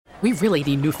We really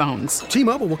need new phones.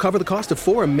 T-Mobile will cover the cost of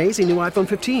 4 amazing new iPhone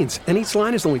 15s, and each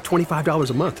line is only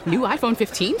 $25 a month. New iPhone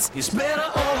 15s? It's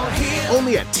better over here.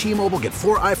 Only at T-Mobile, get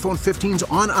 4 iPhone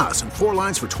 15s on us and 4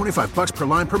 lines for $25 per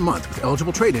line per month with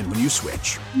eligible trade-in when you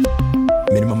switch.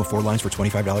 Minimum of 4 lines for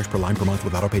 $25 per line per month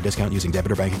with autopay discount using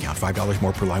debit or bank account. $5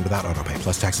 more per line without autopay,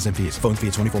 plus taxes and fees. Phone fee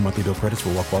at 24 monthly bill credits for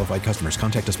well-qualified customers.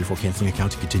 Contact us before canceling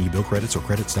account to continue bill credits or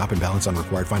credit stop and balance on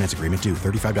required finance agreement due.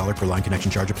 $35 per line connection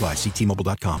charge applies. See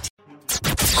T-Mobile.com.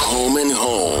 Home and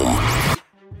Home.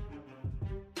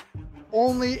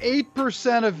 Only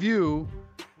 8% of you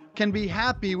can be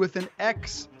happy with an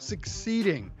ex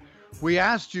succeeding. We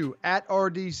asked you at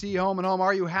RDC Home and Home,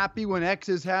 are you happy when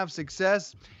exes have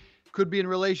success? Could be in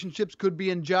relationships, could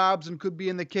be in jobs, and could be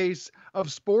in the case of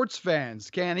sports fans.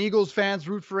 Can Eagles fans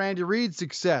root for Andy Reid's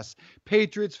success?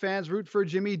 Patriots fans root for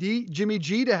Jimmy G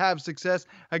to have success?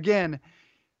 Again,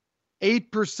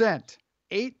 8%.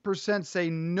 8% say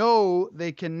no,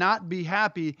 they cannot be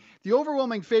happy. The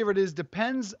overwhelming favorite is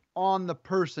depends on the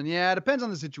person. Yeah, it depends on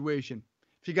the situation.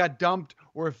 If you got dumped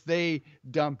or if they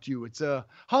dumped you. It's a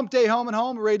Hump Day Home and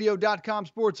Home, radio.com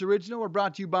sports original. We're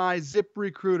brought to you by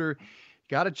ZipRecruiter.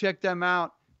 Got to check them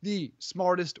out. The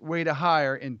smartest way to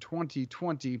hire in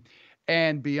 2020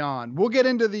 and beyond. We'll get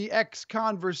into the X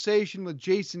conversation with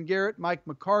Jason Garrett, Mike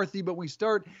McCarthy, but we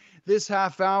start this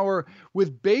half hour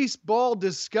with baseball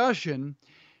discussion.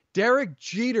 Derek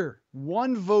Jeter,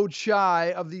 1 vote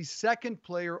shy of the second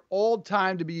player all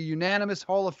time to be a unanimous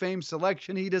Hall of Fame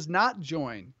selection. He does not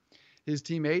join his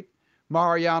teammate,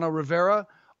 Mariano Rivera.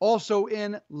 Also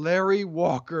in Larry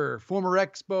Walker, former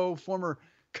Expo, former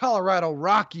Colorado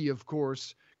Rocky, of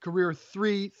course, career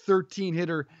 .313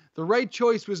 hitter. The right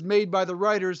choice was made by the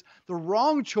writers. The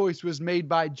wrong choice was made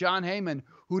by John Heyman,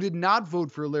 who did not vote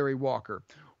for Larry Walker.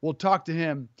 We'll talk to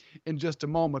him in just a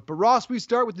moment. But Ross, we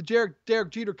start with the Derek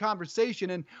Jeter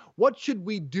conversation. And what should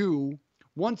we do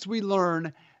once we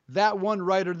learn that one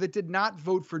writer that did not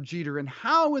vote for Jeter? And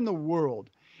how in the world,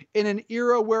 in an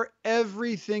era where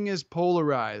everything is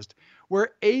polarized,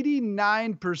 where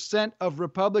 89% of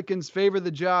Republicans favor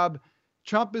the job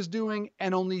Trump is doing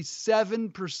and only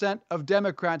 7% of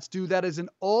Democrats do, that is an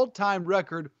all-time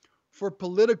record for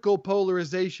political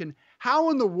polarization. How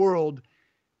in the world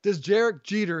does Derek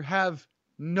Jeter have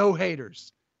no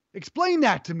haters? Explain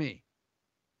that to me.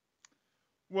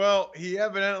 Well, he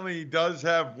evidently does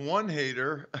have one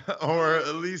hater, or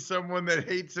at least someone that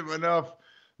hates him enough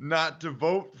not to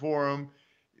vote for him.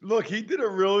 Look, he did a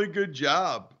really good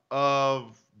job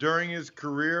during his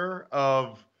career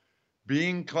of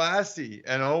being classy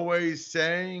and always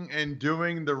saying and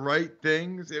doing the right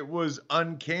things. It was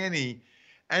uncanny.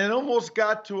 And it almost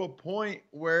got to a point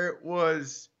where it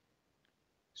was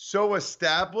so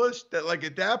established that, like,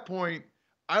 at that point,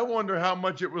 I wonder how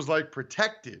much it was like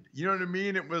protected. You know what I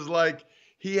mean? It was like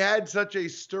he had such a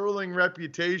sterling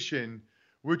reputation,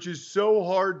 which is so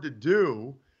hard to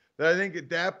do, that I think at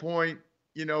that point,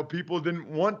 you know, people didn't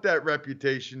want that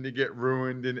reputation to get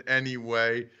ruined in any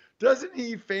way. Doesn't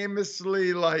he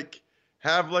famously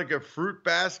have a fruit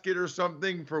basket or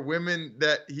something for women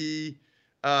that he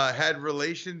had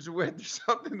relations with or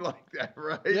something like that,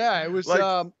 right? Yeah,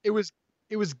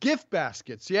 it was gift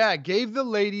baskets. Yeah, gave the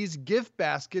ladies gift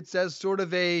baskets as sort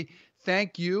of a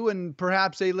thank you and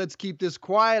perhaps a let's keep this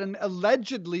quiet, and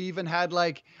allegedly even had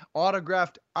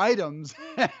autographed items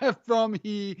from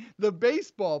the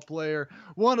baseball player.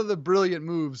 One of the brilliant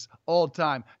moves all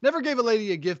time. Never gave a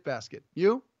lady a gift basket.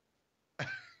 You?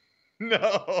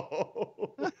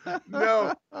 No.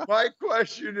 My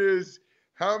question is,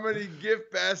 how many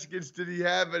gift baskets did he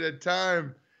have at a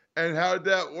time? And how'd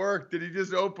that work? Did he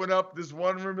just open up this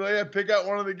one room and yeah, pick out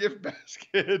one of the gift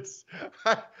baskets?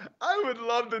 I would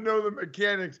love to know the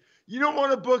mechanics. You don't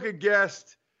want to book a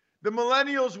guest. The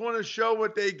millennials want to show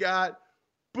what they got.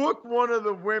 Book one of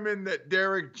the women that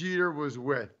Derek Jeter was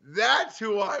with. That's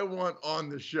who I want on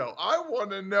the show. I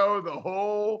want to know the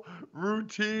whole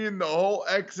routine, the whole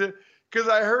exit. Because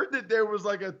I heard that there was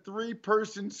a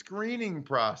 3-person screening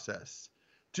process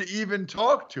to even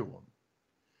talk to him.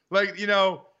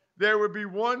 There would be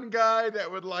one guy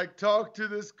that would talk to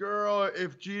this girl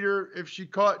if she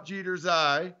caught Jeter's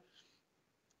eye.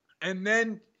 And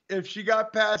then if she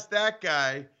got past that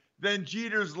guy, then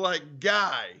Jeter's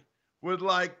guy would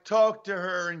talk to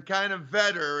her and kind of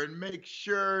vet her and make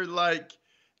sure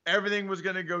everything was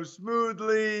going to go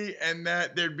smoothly and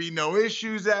that there'd be no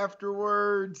issues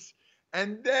afterwards.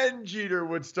 And then Jeter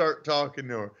would start talking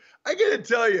to her. I got to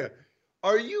tell you,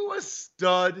 are you a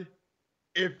stud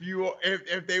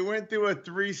if they went through a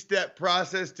 3-step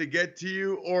process to get to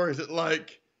you? Or is it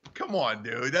come on,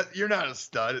 dude, you're not a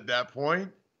stud at that point?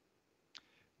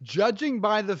 judging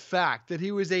by the fact that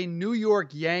he was a New York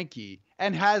Yankee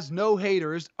and has no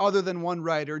haters other than one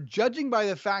writer, judging by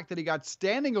the fact that he got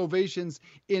standing ovations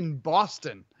in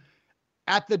Boston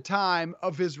at the time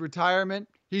of his retirement,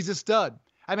 he's a stud.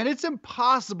 I mean, it's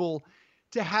impossible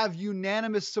to have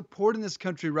unanimous support in this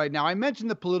country right now. I mentioned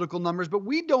the political numbers, but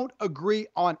we don't agree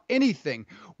on anything.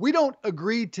 We don't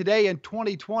agree today in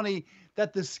 2020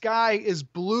 that the sky is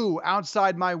blue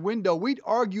outside my window. We'd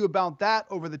argue about that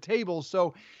over the table.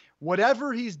 So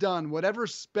whatever he's done, whatever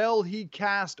spell he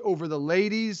cast over the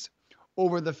ladies,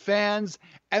 over the fans,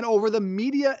 and over the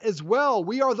media as well,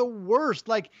 we are the worst.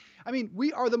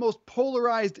 We are the most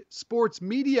polarized sports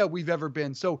media we've ever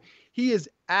been. So he is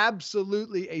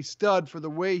absolutely a stud for the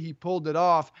way he pulled it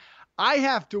off. I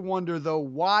have to wonder, though,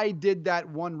 why did that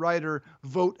one writer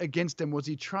vote against him? Was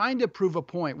he trying to prove a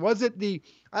point? Was it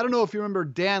I don't know if you remember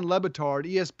Dan Le Batard,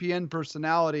 ESPN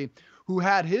personality, who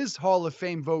had his Hall of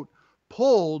Fame vote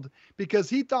pulled because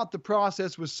he thought the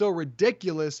process was so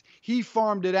ridiculous, he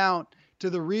farmed it out to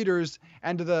the readers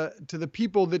and to the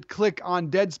people that click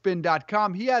on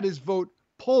Deadspin.com. He had his vote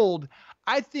pulled.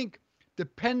 I think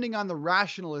depending on the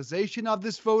rationalization of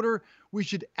this voter, we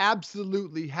should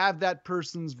absolutely have that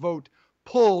person's vote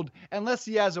pulled unless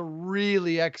he has a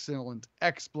really excellent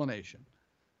explanation.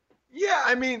 Yeah,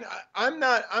 I mean, I'm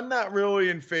not really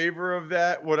in favor of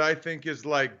that. What I think is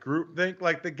like groupthink.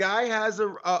 Like the guy has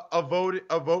a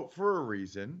vote for a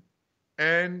reason,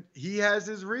 and he has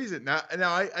his reason. Now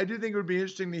I do think it would be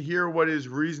interesting to hear what his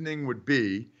reasoning would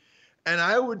be, and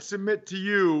I would submit to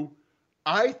you,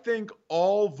 I think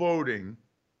all voting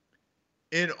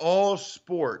in all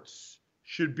sports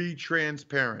should be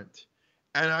transparent,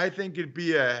 and I think it'd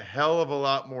be a hell of a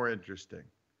lot more interesting.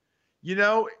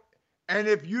 And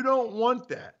if you don't want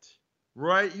that,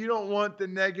 right, you don't want the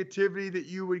negativity that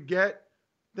you would get,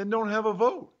 then don't have a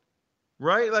vote,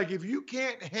 right? Like if you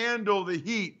can't handle the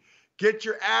heat, get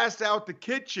your ass out the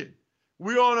kitchen.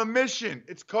 We're on a mission.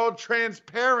 It's called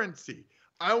transparency.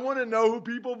 I want to know who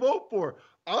people vote for.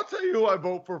 I'll tell you who I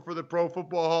vote for the Pro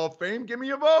Football Hall of Fame. Give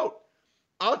me a vote.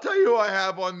 I'll tell you who I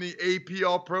have on the AP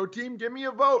All-Pro team. Give me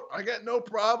a vote. I got no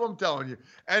problem telling you.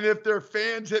 And if their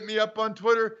fans hit me up on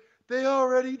Twitter, they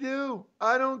already do.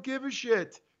 I don't give a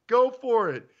shit. Go for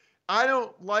it. I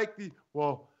don't like we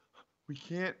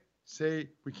can't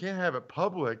have it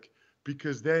public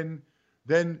because then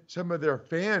some of their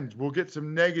fans will get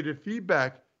some negative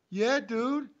feedback. Yeah,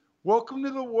 dude. Welcome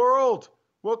to the world.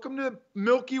 Welcome to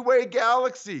Milky Way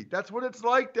galaxy. That's what it's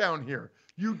like down here.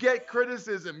 You get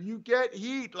criticism. You get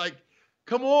heat. Like,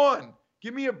 come on.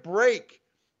 Give me a break.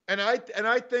 And I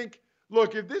think,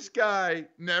 look, if this guy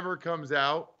never comes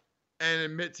out and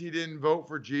admits he didn't vote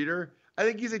for Jeter, I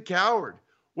think he's a coward.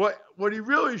 What he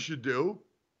really should do,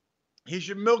 he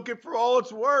should milk it for all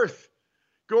it's worth.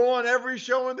 Go on every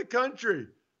show in the country.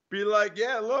 Be like,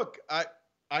 yeah, look,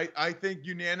 I think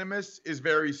unanimous is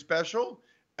very special.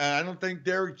 And I don't think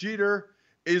Derek Jeter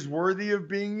is worthy of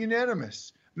being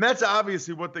unanimous. And that's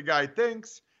obviously what the guy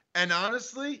thinks. And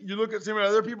honestly, you look at some of the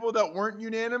other people that weren't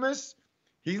unanimous,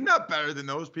 he's not better than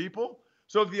those people.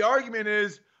 So if the argument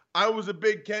is, I was a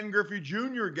big Ken Griffey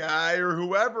Jr. guy or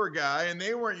whoever guy, and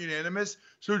they weren't unanimous,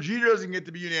 so Jeter doesn't get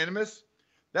to be unanimous,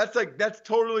 that's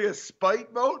totally a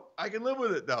spite vote. I can live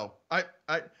with it, though. I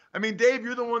mean, Dave,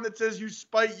 you're the one that says you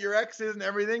spite your exes and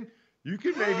everything. You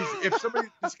could maybe, if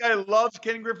this guy loves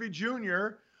Ken Griffey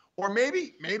Jr., or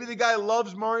maybe the guy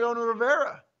loves Mariano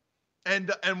Rivera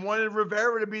and wanted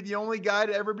Rivera to be the only guy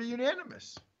to ever be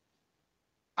unanimous.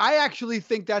 I actually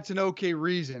think that's an okay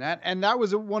reason. And that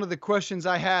was one of the questions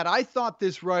I had. I thought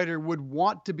this writer would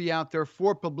want to be out there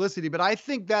for publicity, but I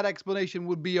think that explanation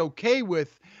would be okay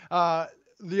with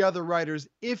the other writers.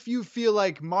 If you feel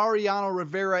like Mariano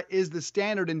Rivera is the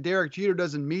standard and Derek Jeter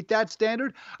doesn't meet that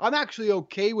standard, I'm actually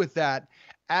okay with that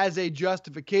as a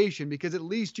justification, because at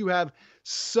least you have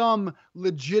some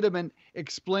legitimate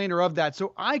explainer of that.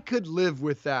 So I could live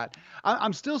with that.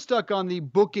 I'm still stuck on the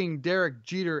booking Derek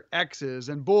Jeter X's.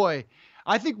 And boy,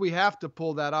 I think we have to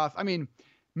pull that off. I mean,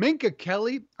 Minka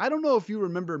Kelly, I don't know if you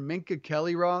remember Minka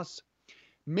Kelly, Ross.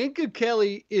 Minka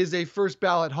Kelly is a first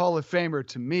ballot Hall of Famer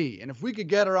to me. And if we could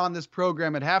get her on this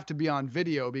program, it'd have to be on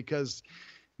video, because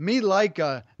me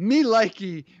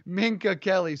likey Minka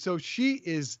Kelly. So she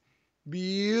is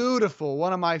beautiful.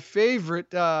 One of my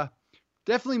favorite,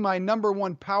 definitely my number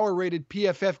one power rated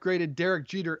PFF graded Derek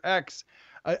Jeter X,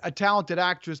 a talented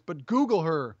actress, but Google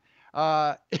her.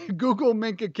 Google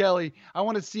Minka Kelly. I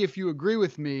want to see if you agree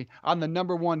with me on the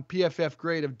number one PFF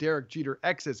grade of Derek Jeter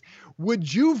X's.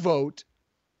 Would you vote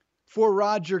for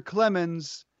Roger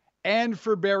Clemens and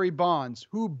for Barry Bonds,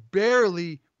 who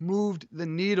barely moved the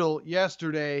needle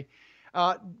yesterday?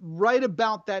 right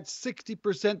about that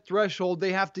 60% threshold.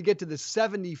 They have to get to the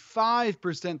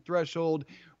 75% threshold,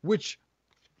 which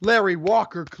Larry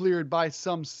Walker cleared by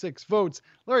some 6 votes.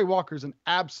 Larry Walker's an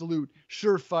absolute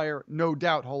surefire, no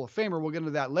doubt Hall of Famer. We'll get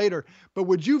into that later. But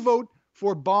would you vote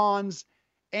for Bonds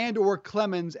and or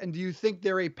Clemens? And do you think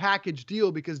they're a package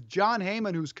deal? Because John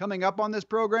Heyman, who's coming up on this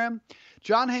program,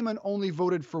 John Heyman only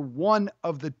voted for one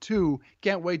of the two.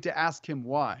 Can't wait to ask him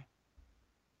why.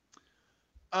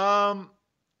 So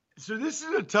this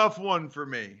is a tough one for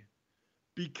me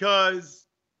because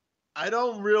I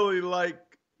don't really like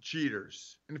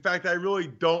cheaters. In fact, I really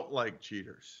don't like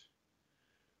cheaters.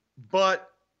 But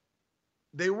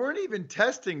they weren't even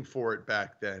testing for it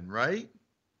back then, right?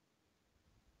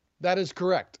 That is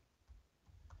correct.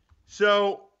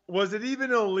 So was it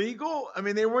even illegal? I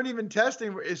mean, they weren't even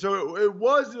testing. So it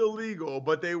was illegal,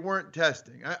 but they weren't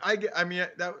testing. I mean,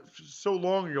 that was so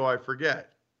long ago, I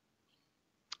forget.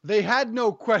 They had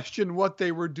no question what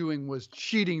they were doing was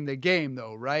cheating the game,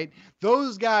 though, right?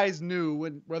 Those guys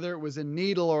knew, whether it was a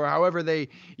needle or however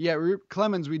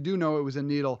Clemens, we do know it was a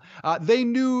needle. They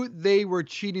knew they were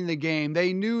cheating the game.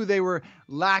 They knew they were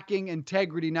lacking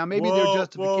integrity. Now, maybe their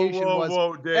justification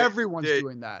was Dave, everyone's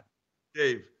doing that.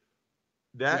 Dave,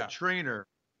 that trainer,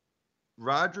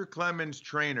 Roger Clemens'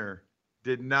 trainer,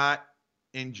 did not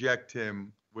inject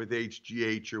him with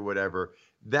HGH or whatever.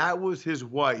 That was his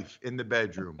wife in the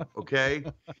bedroom, okay?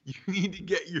 You need to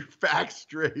get your facts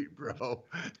straight, bro.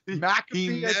 He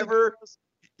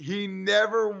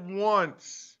never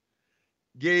once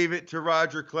gave it to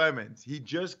Roger Clemens. He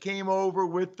just came over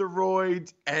with the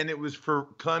roids, and it was for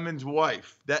Clemens'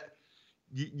 wife. That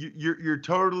you're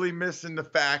totally missing the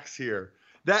facts here.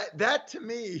 That to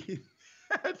me,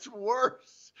 that's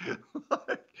worse.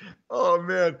 Oh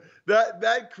man,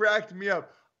 that cracked me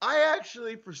up. I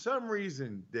actually, for some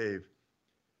reason, Dave,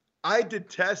 I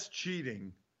detest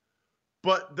cheating,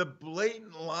 but the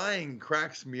blatant lying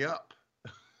cracks me up.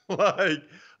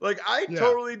 like I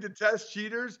totally detest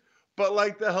cheaters, but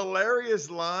like the hilarious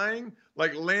lying,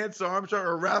 like Lance Armstrong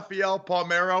or Rafael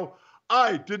Palmeiro,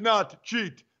 I did not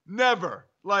cheat, never.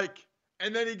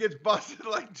 And then he gets busted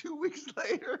like 2 weeks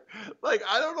later. Like,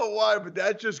 I don't know why, but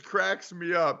that just cracks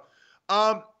me up.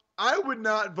 I would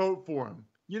not vote for him.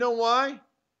 You know why?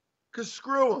 Because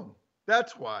screw them.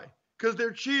 That's why. Because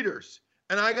they're cheaters.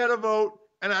 And I got to vote,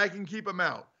 and I can keep them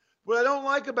out. What I don't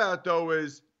like about it, though,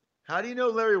 is how do you know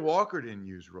Larry Walker didn't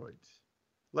use roids?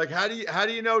 Like, how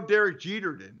do you know Derek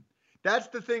Jeter didn't? That's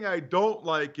the thing I don't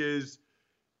like is,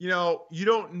 you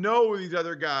don't know these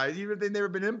other guys, even if they've never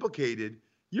been implicated.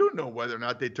 You don't know whether or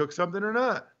not they took something or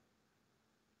not.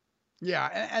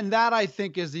 Yeah, and that, I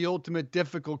think, is the ultimate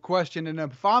difficult question. And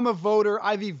if I'm a voter,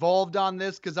 I've evolved on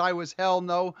this because I was hell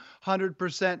no,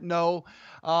 100% no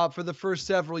for the first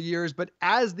several years. But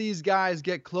as these guys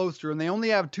get closer and they only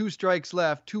have 2 strikes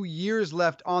left, 2 years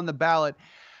left on the ballot,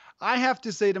 I have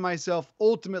to say to myself,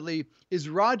 ultimately, is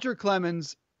Roger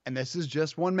Clemens, and this is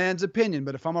just one man's opinion,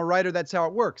 but if I'm a writer, that's how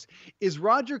it works. Is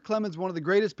Roger Clemens one of the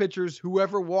greatest pitchers who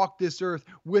ever walked this earth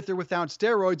with or without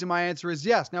steroids? And my answer is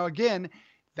yes. Now, again,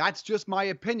 that's just my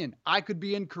opinion. I could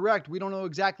be incorrect. We don't know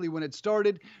exactly when it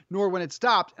started nor when it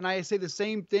stopped. And I say the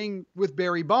same thing with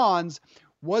Barry Bonds.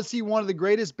 Was he one of the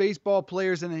greatest baseball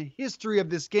players in the history of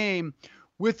this game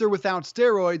with or without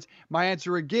steroids? My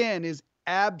answer again is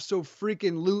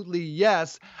abso-freaking-lutely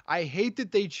yes. I hate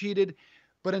that they cheated,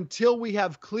 but until we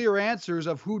have clear answers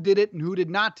of who did it and who did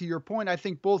not, to your point, I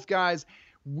think both guys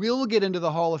will get into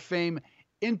the Hall of Fame,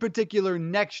 in particular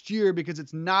next year, because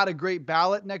it's not a great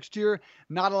ballot next year.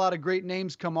 Not a lot of great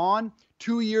names come on.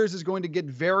 2 years is going to get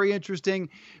very interesting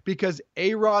because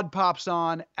A-Rod pops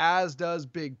on, as does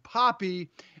Big Papi,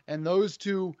 and those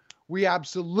two, we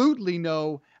absolutely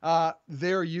know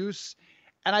their use.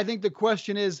 And I think the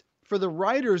question is, for the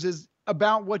writers, is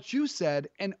about what you said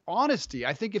and honesty.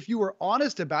 I think if you were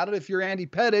honest about it, if you're Andy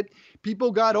Pettitte,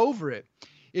 people got over it.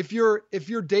 If you're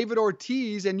David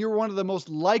Ortiz and you're one of the most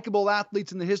likable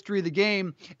athletes in the history of the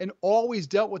game and always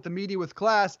dealt with the media with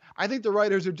class, I think the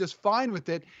writers are just fine with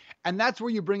it. And that's where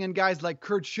you bring in guys like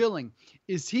Curt Schilling.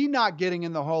 Is he not getting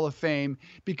in the Hall of Fame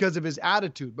because of his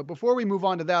attitude? But before we move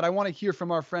on to that, I want to hear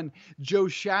from our friend Joe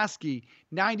Shasky,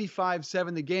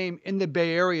 95.7 The Game in the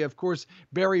Bay Area. Of course,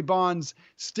 Barry Bonds'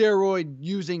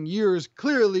 steroid-using years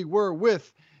clearly were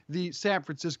with the San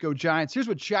Francisco Giants. Here's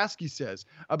what Shasky says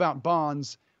about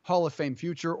Bonds' Hall of Fame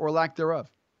future or lack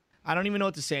thereof. I don't even know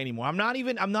what to say anymore. I'm not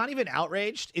even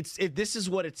outraged. This is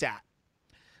what it's at.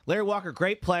 Larry Walker,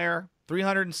 great player,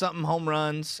 300 and something home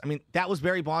runs. I mean, that was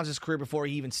Barry Bonds' career before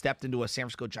he even stepped into a San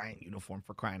Francisco Giant uniform,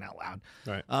 for crying out loud.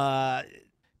 Right.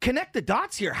 connect the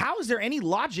dots here. How is there any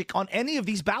logic on any of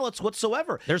these ballots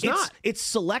whatsoever? There's not. It's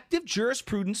selective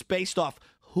jurisprudence based off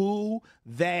who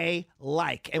they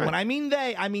like. And when I mean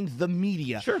they, I mean the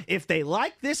media. Sure. If they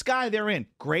like this guy, they're in.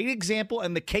 Great example.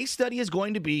 And the case study is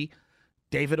going to be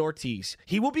David Ortiz.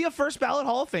 He will be a first ballot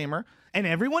Hall of Famer, and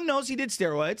everyone knows he did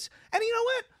steroids. And you know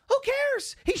what? Who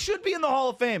cares? He should be in the Hall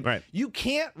of Fame. Right. You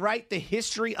can't write the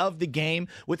history of the game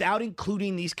without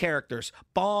including these characters.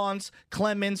 Bonds,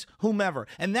 Clemens, whomever.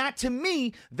 And that, to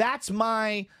me, that's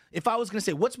my, if I was going to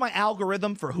say, what's my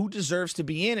algorithm for who deserves to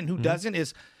be in and who doesn't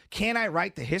is, can I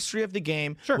write the history of the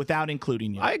game without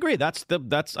including you? I agree. That's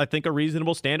I think a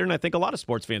reasonable standard, and I think a lot of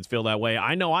sports fans feel that way.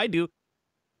 I know I do.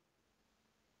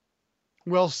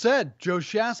 Well said. Joe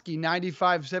Shasky,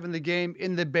 95-7 the game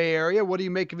in the Bay Area. What do you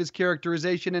make of his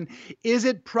characterization? And is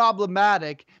it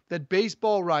problematic that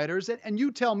baseball writers, and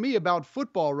you tell me about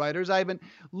football writers, I haven't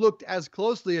looked as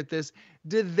closely at this,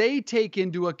 did they take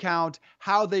into account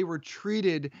how they were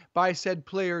treated by said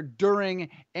player during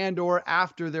and or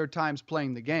after their times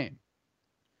playing the game?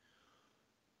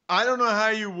 I don't know how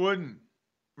you wouldn't,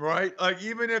 right? Like,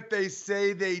 even if they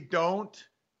say they don't,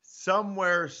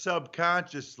 somewhere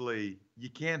subconsciously, you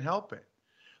can't help it.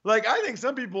 Like, I think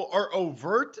some people are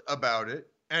overt about it,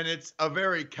 and it's a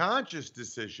very conscious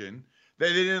decision that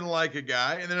they didn't like a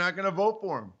guy and they're not going to vote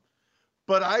for him.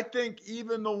 But I think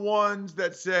even the ones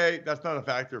that say that's not a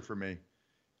factor for me,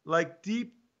 like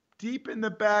deep in the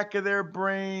back of their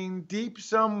brain, deep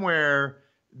somewhere,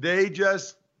 they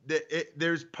just,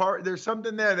 there's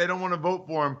something there. They don't want to vote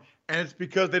for him, and it's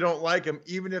because they don't like him,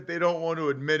 even if they don't want to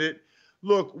admit it.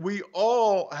 Look, we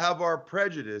all have our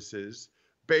prejudices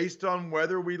based on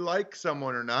whether we like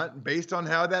someone or not, based on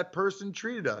how that person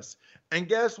treated us. And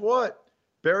guess what?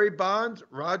 Barry Bonds,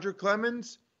 Roger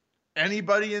Clemens,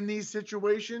 anybody in these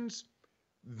situations,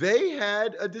 they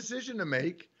had a decision to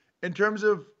make in terms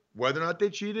of whether or not they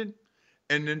cheated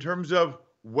and in terms of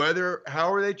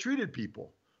how are they treated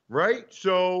people, right?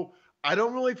 So I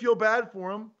don't really feel bad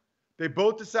for them. They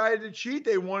both decided to cheat.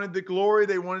 They wanted the glory.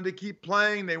 They wanted to keep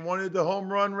playing. They wanted the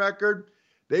home run record.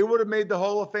 They would have made the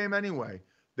Hall of Fame anyway.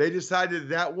 They decided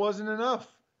that wasn't enough.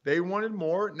 They wanted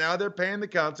more. Now they're paying the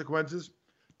consequences.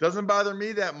 Doesn't bother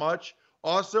me that much.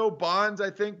 Also, Bonds, I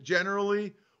think,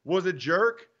 generally was a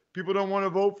jerk. People don't want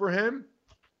to vote for him.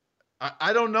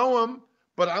 I don't know him,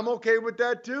 but I'm okay with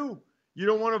that too. You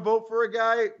don't want to vote for a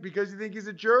guy because you think he's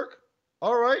a jerk?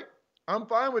 All right. I'm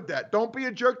fine with that. Don't be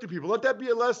a jerk to people. Let that be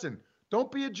a lesson.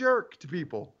 Don't be a jerk to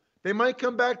people. They might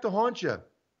come back to haunt you.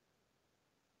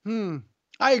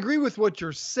 I agree with what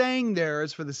you're saying there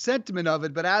as for the sentiment of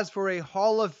it, but as for a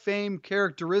Hall of Fame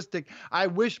characteristic, I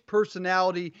wish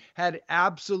personality had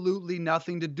absolutely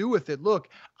nothing to do with it. Look,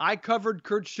 I covered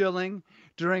Curt Schilling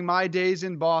during my days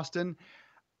in Boston.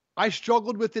 I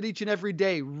struggled with it each and every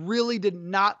day. Really did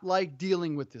not like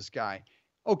dealing with this guy.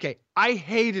 Okay, I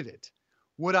hated it.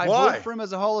 Would I vote for him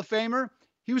as a Hall of Famer?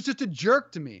 He was just a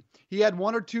jerk to me. He had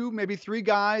one or two, maybe three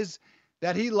guys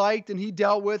that he liked and he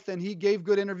dealt with, and he gave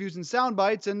good interviews and sound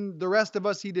bites, and the rest of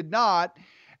us he did not.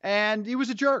 And he was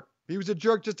a jerk. He was a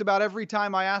jerk just about every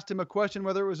time I asked him a question,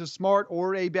 whether it was a smart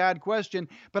or a bad question.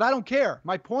 But I don't care.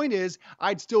 My point is,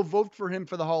 I'd still vote for him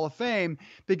for the Hall of Fame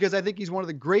because I think he's one of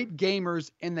the great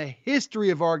gamers in the history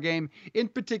of our game, in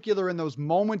particular in those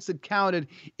moments that counted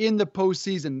in the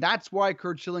postseason. That's why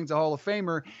Curt Schilling's a Hall of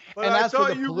Famer. But and I as for thought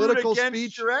the you political root against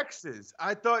speech, your exes.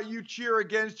 I thought you cheer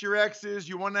against your exes.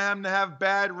 You want them to have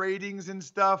bad ratings and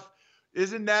stuff.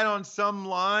 Isn't that on some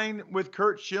line with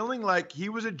Curt Schilling? Like, he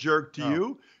was a jerk to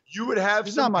you. You would have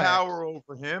some power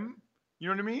over him. You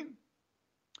know what I mean?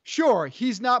 Sure,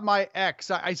 he's not my ex.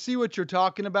 I see what you're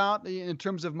talking about in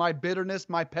terms of my bitterness,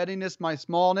 my pettiness, my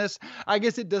smallness. I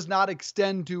guess it does not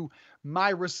extend to my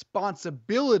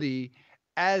responsibility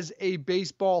as a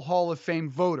baseball Hall of Fame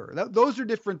voter. Those are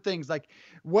different things. Like,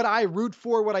 what I root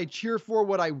for, what I cheer for,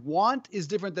 what I want is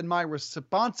different than my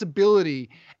responsibility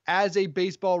as a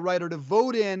baseball writer to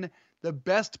vote in the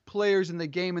best players in the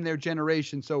game in their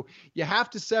generation. So you have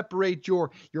to separate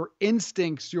your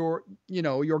instincts, your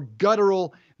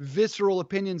guttural, visceral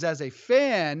opinions as a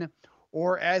fan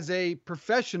or as a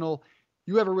professional.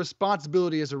 You have a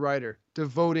responsibility as a writer to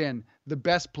vote in the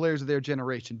best players of their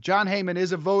generation. Jon Heyman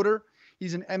is a voter.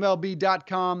 He's an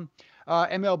MLB.com,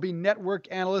 MLB Network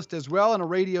analyst as well, and a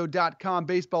Radio.com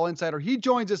baseball insider. He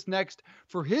joins us next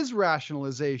for his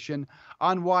rationalization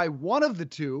on why one of the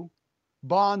two,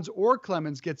 Bonds or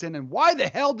Clemens, gets in, and why the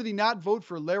hell did he not vote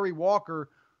for Larry Walker,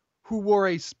 who wore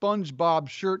a SpongeBob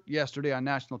shirt yesterday on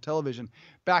national television.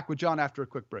 Back with John after a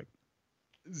quick break.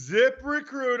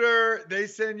 ZipRecruiter, they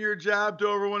send your job to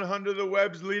over 100 of the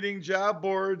web's leading job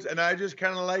boards. And I just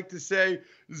kind of like to say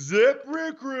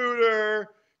ZipRecruiter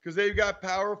because they've got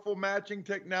powerful matching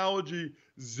technology.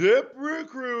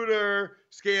 ZipRecruiter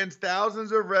scans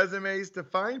thousands of resumes to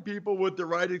find people with the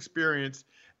right experience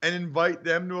and invite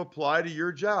them to apply to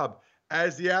your job.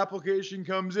 As the application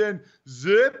comes in,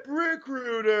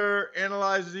 ZipRecruiter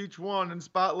analyzes each one and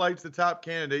spotlights the top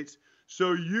candidates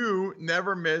so you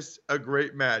never miss a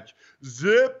great match.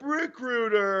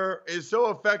 ZipRecruiter is so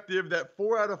effective that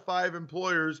 4 out of 5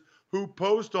 employers who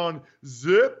post on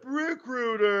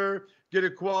ZipRecruiter get a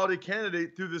quality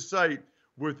candidate through the site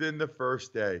within the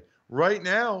first day. Right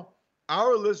now,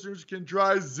 our listeners can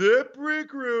try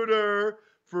ZipRecruiter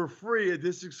for free at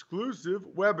this exclusive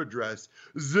web address,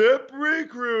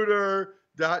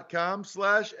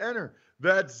 ZipRecruiter.com/enter.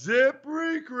 That's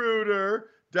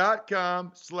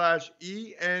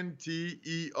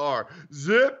ZipRecruiter.com/ENTER.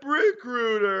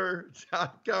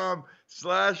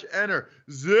 ZipRecruiter.com/enter.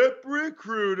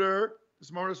 ZipRecruiter, the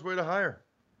smartest way to hire.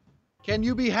 Can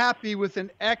you be happy with an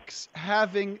ex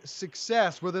having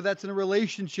success, whether that's in a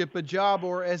relationship, a job,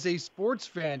 or as a sports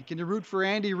fan? Can you root for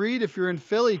Andy Reid if you're in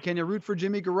Philly? Can you root for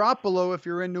Jimmy Garoppolo if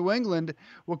you're in New England?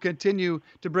 We'll continue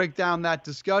to break down that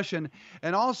discussion.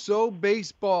 And also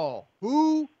baseball.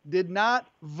 Who did not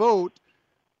vote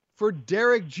for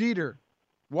Derek Jeter?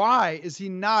 Why is he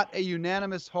not a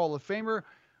unanimous Hall of Famer?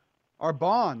 Are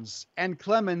Bonds and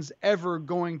Clemens ever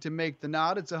going to make the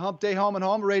nod? It's a Hump Day Home and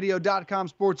Home, Radio.com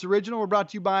Sports Original. We're brought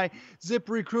to you by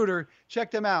ZipRecruiter.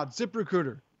 Check them out,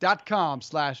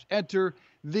 ZipRecruiter.com/enter,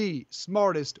 the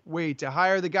smartest way to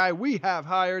hire. The guy we have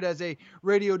hired as a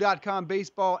Radio.com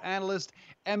baseball analyst,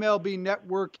 MLB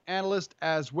Network analyst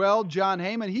as well, Jon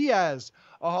Heyman. He has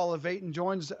a Hall of Fame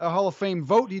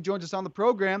vote. He joins us on the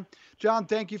program. Jon,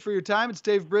 thank you for your time. It's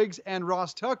Dave Briggs and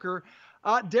Ross Tucker.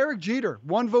 Derek Jeter,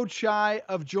 1 vote shy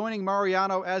of joining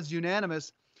Mariano as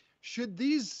unanimous. Should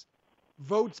these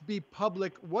votes be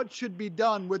public? What should be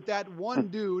done with that one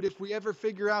dude if we ever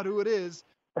figure out who it is?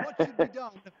 What should be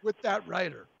done with that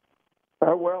writer?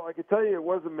 Well, I can tell you it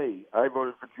wasn't me. I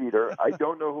voted for Jeter. I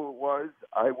don't know who it was.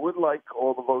 I would like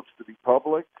all the votes to be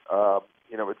public.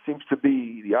 It seems to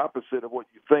be the opposite of what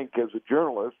you think as a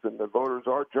journalist, and the voters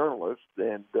are journalists,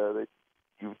 and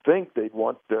you think they'd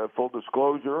want full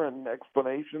disclosure and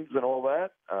explanations and all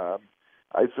that. I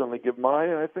certainly give mine,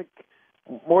 and I think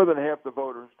more than half the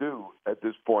voters do at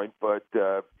this point. But,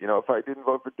 if I didn't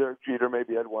vote for Derek Jeter,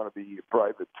 maybe I'd want to be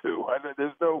private too.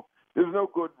 There's no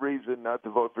good reason not to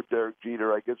vote for Derek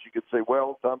Jeter. I guess you could say,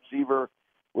 well, Tom Seaver,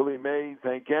 Willie Mays,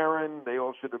 Hank Aaron, they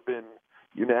all should have been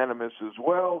unanimous as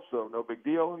well, so no big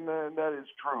deal, and that is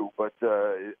true. But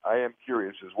I am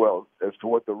curious as well as to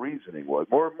what the reasoning was.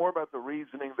 More about the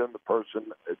reasoning than the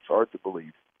person. It's hard to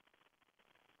believe.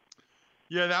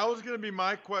 Yeah, that was going to be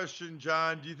my question,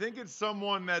 John. Do you think it's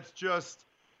someone that's just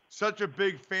such a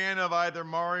big fan of either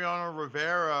Mariano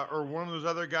Rivera or one of those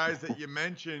other guys that you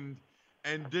mentioned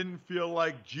and didn't feel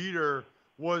like Jeter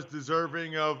was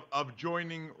deserving of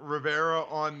joining Rivera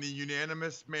on the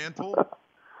unanimous mantle?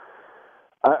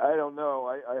 I don't know.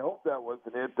 I hope that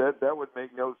wasn't it. That would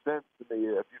make no sense to me.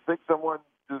 If you think someone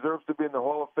deserves to be in the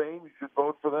Hall of Fame, you should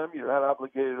vote for them. You're not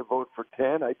obligated to vote for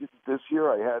 10. I didn't this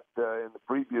year. I had in the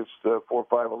previous 4 or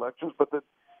 5 elections. But the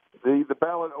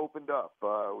ballot opened up.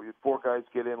 We had 4 guys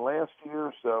get in last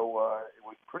year, so it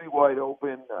was pretty wide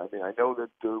open. I mean, I know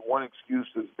that one excuse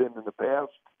has been in the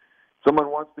past.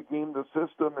 Someone wants to game the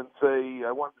system and say,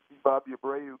 I want to see Bobby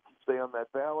Abreu stay on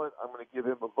that ballot. I'm going to give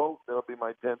him a vote. That'll be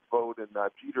my 10th vote, and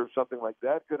Jeter or something like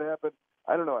that could happen.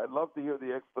 I don't know. I'd love to hear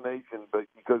the explanation, but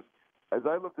because as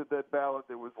I looked at that ballot,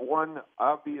 there was one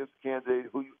obvious candidate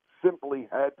who you simply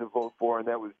had to vote for, and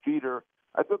that was Jeter.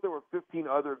 I thought there were 15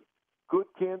 other good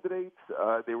candidates.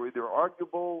 They were either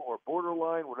arguable or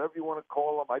borderline, whatever you want to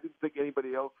call them. I didn't think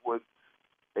anybody else was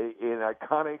an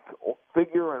iconic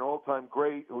figure, an all-time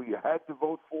great who you had to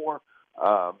vote for,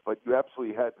 but you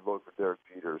absolutely had to vote for Derek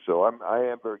Jeter. So I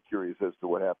am very curious as to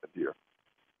what happened here.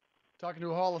 Talking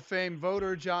to a Hall of Fame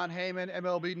voter, Jon Heyman,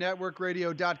 MLB Network,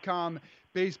 Radio.com,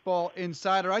 Baseball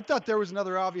Insider. I thought there was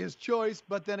another obvious choice,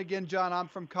 but then again, John, I'm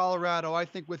from Colorado. I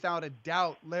think without a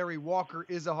doubt, Larry Walker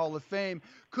is a Hall of Fame.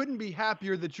 Couldn't be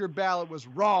happier that your ballot was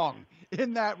wrong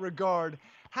in that regard.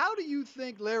 How do you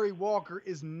think Larry Walker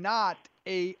is not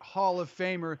a Hall of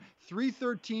Famer?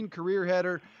 .313 career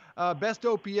header, best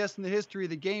OPS in the history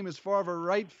of the game as far as a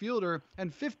right fielder,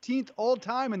 and 15th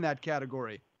all-time in that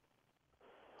category.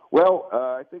 Well,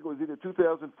 I think it was either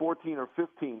 2014 or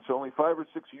 15, so only 5 or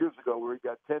 6 years ago where he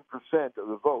got 10% of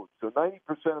the vote. So 90%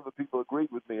 of the people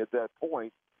agreed with me at that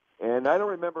point. And I don't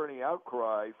remember any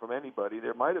outcry from anybody.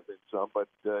 There might have been some, but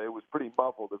it was pretty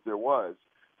muffled if there was.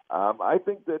 I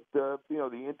think that the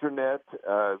internet,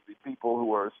 the people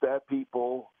who are stat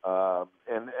people,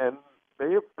 and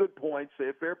they have good points, they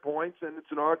have fair points, and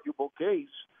it's an arguable case.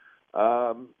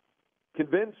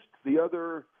 Convinced the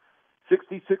other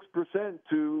 66%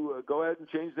 to go ahead and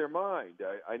change their mind.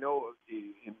 I know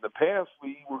in the past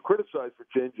we were criticized for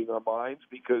changing our minds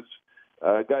because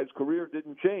a guy's career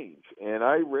didn't change, and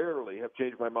I rarely have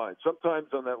changed my mind. Sometimes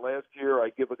on that last year, I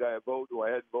give a guy a vote who I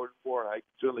hadn't voted for, and I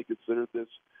certainly considered this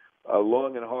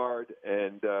long and hard,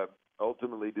 and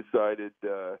ultimately decided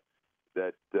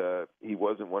that he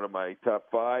wasn't one of my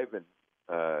top five, and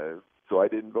so I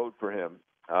didn't vote for him.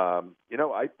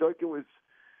 I thought it was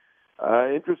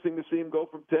interesting to see him go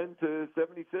from 10 to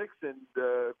 76, and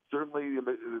certainly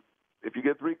if you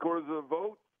get 3/4 of the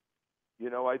vote,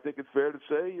 I think it's fair to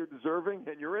say you're deserving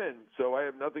and you're in. So I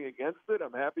have nothing against it.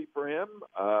 I'm happy for him.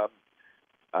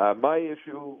 My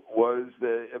issue was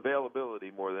the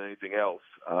availability more than anything else.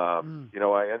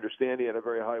 I understand he had a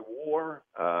very high WAR.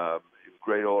 He was a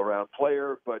great all-around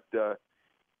player, but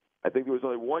I think there was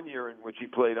only 1 year in which he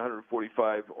played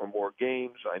 145 or more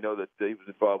games. I know that he was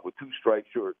involved with 2 strike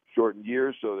shortened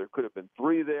years, so there could have been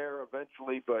 3 there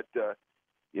eventually. But,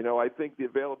 I think the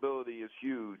availability is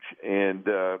huge. And,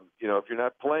 if you're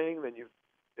not playing, then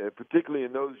particularly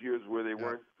in those years where they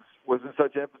wasn't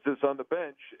such emphasis on the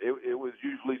bench, it was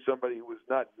usually somebody who was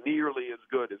not nearly as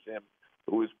good as him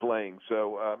who was playing.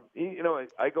 So,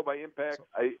 I go by impact.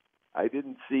 I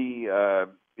didn't see,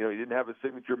 he didn't have a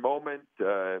signature moment,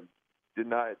 did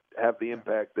not have the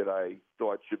impact that I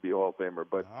thought should be a Hall of Famer.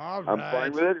 But I'm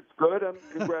fine with it. It's good.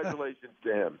 Congratulations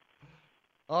to him.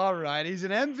 All right. He's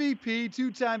an MVP,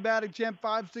 2-time batting champ,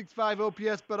 .565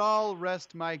 OPS, but I'll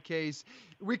rest my case.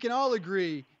 We can all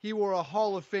agree he wore a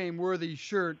Hall of Fame worthy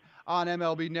shirt on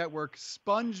MLB Network,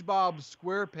 SpongeBob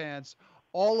SquarePants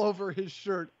all over his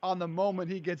shirt on the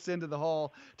moment he gets into the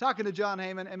hall. Talking to Jon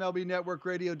Heyman,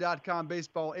 MLBNetworkRadio.com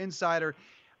baseball insider.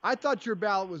 I thought your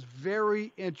ballot was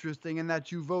very interesting in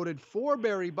that you voted for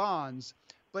Barry Bonds,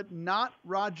 but not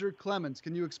Roger Clemens.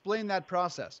 Can you explain that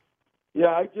process?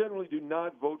 Yeah, I generally do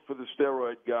not vote for the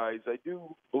steroid guys. I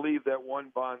do believe that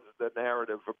that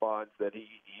narrative for Bonds, that he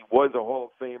was a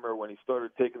Hall of Famer when he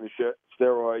started taking the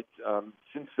steroids.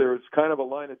 Since there's kind of a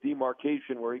line of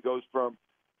demarcation where he goes from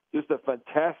just a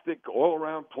fantastic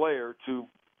all-around player to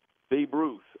Babe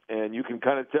Ruth, and you can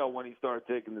kind of tell when he started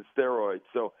taking the steroids.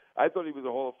 So I thought he was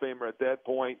a Hall of Famer at that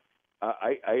point.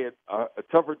 I had a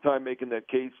tougher time making that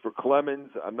case for Clemens.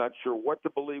 I'm not sure what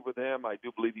to believe with him. I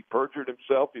do believe he perjured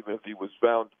himself, even if he was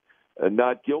found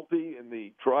not guilty in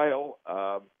the trial.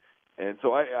 And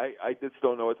so I just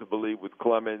don't know what to believe with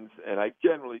Clemens. And I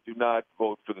generally do not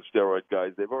vote for the steroid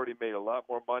guys. They've already made a lot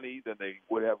more money than they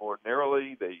would have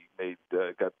ordinarily. They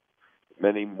got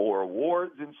many more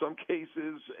awards in some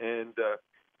cases, and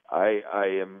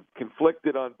I am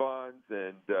conflicted on Bonds,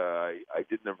 and I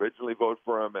didn't originally vote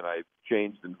for him, and I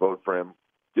changed and voted for him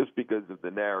just because of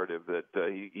the narrative that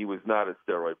he was not a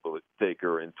steroid bullet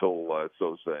taker until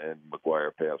Sosa and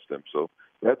McGwire passed him. So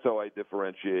that's how I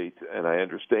differentiate, and I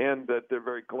understand that they're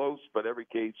very close, but every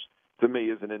case to me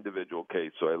is an individual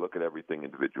case, so I look at everything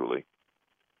individually.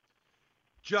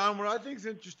 John, what I think is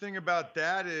interesting about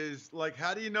that is,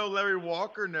 how do you know Larry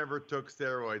Walker never took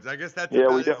steroids? I guess that's you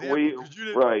didn't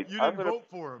vote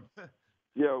for him.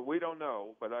 Yeah, we don't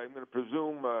know, but I'm going to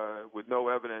presume with no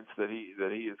evidence that he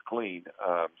is clean.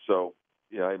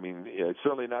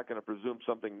 Certainly not going to presume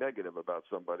something negative about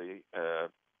somebody.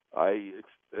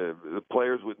 The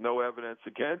players with no evidence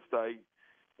against, I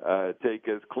take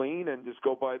as clean and just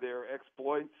go by their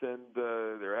exploits and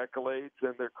their accolades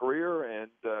and their career. And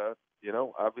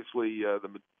obviously,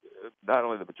 not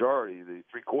only the majority, the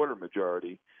 3/4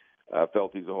 majority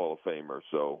felt he's a Hall of Famer.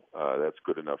 So that's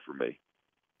good enough for me.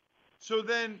 So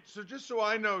just so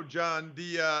I know, John,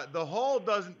 the Hall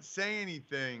doesn't say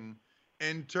anything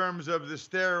in terms of the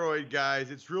steroid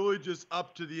guys. It's really just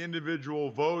up to the individual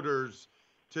voters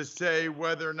to say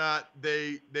whether or not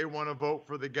they want to vote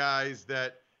for the guys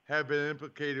that have been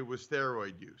implicated with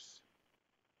steroid use.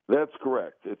 That's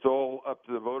correct. It's all up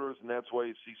to the voters, and that's why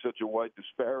you see such a wide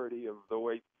disparity of the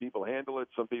way people handle it.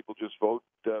 Some people just vote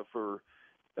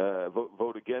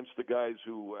vote against the guys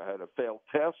who had a failed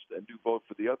test and do vote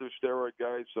for the other steroid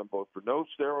guys. Some vote for no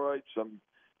steroids.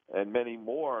 And many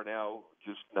more are now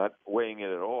just not weighing it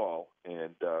at all.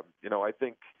 And I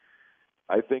think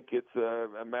I think it's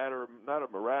a matter not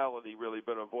of morality really,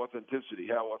 but of authenticity.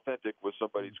 How authentic was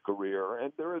somebody's career?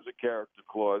 And there is a character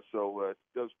clause, so it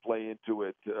does play into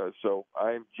it. So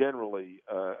I'm generally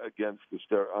against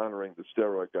honoring the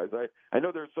steroid guys. I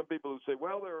know there are some people who say,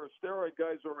 well, there are steroid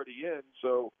guys already in,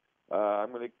 so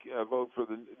I'm going to vote for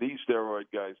these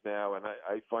steroid guys now. And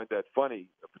I find that funny,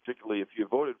 particularly if you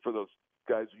voted for those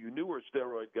guys who you knew were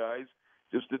steroid guys,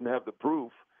 just didn't have the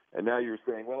proof. And now you're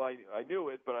saying, well, I knew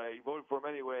it, but I voted for them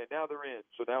anyway, and now they're in.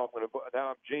 So now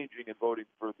I'm changing and voting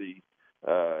for the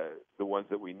ones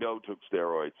that we know took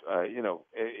steroids.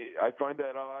 I find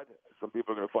that odd. Some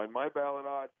people are going to find my ballot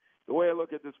odd. The way I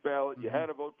look at this ballot, you had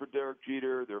to vote for Derek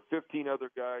Jeter. There are 15 other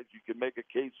guys you can make a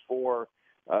case for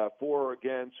or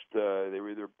against. They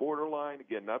were either borderline,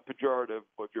 again, not pejorative,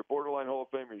 but if you're a borderline Hall of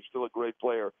Famer, you're still a great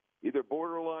player. Either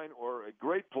borderline or a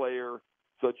great player,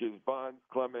 such as Bonds,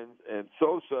 Clemens, and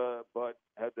Sosa, but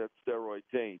had that steroid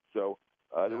taint. So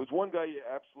there was one guy you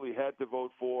absolutely had to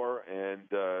vote for, and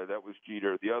that was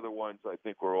Jeter. The other ones, I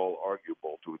think, were all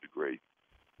arguable to a degree.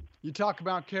 You talk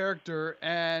about character,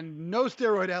 and no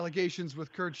steroid allegations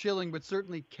with Curt Schilling, but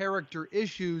certainly character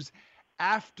issues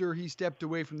after he stepped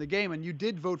away from the game. And you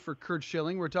did vote for Curt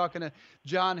Schilling. We're talking to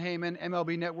Jon Heyman,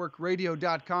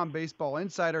 MLBNetworkRadio.com baseball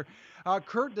insider.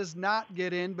 Curt does not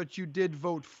get in, but you did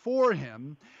vote for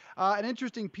him. An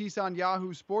interesting piece on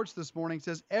Yahoo Sports this morning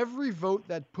says every vote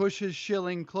that pushes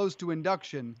Schilling close to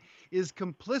induction is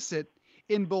complicit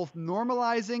in both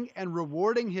normalizing and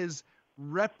rewarding his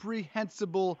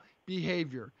reprehensible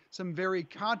behavior. Some very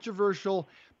controversial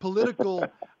political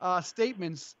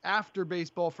statements after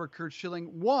baseball for Curt Schilling.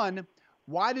 One,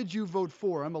 why did you vote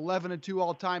for him? 11-2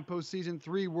 all-time postseason,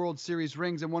 3 World Series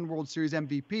rings, and 1 World Series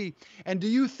MVP. And do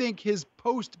you think his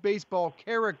post-baseball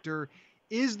character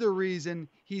is the reason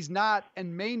he's not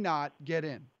and may not get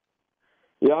in?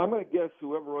 Yeah, I'm going to guess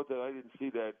whoever wrote that, I didn't see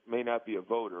that, may not be a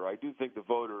voter. I do think the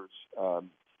voters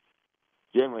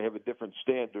generally have a different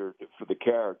standard for the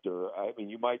character. I mean,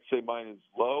 you might say mine is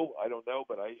low. I don't know,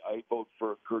 but I vote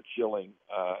for Curt Schilling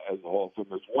as a Hall of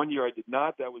Famer. One year I did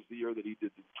not. That was the year that he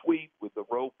did the tweet with the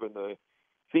rope and the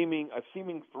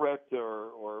seeming threat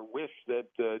or wish that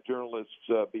journalists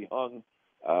be hung.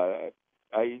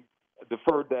 I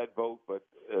deferred that vote, but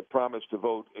promised to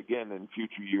vote again in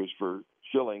future years for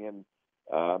Schilling. And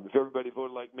if everybody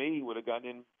voted like me, he would have gotten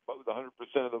in with 100%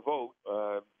 of the vote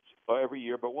every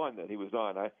year but one that he was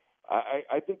on.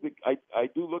 I think I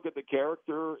do look at the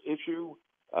character issue.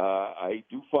 I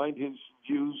do find his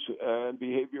views and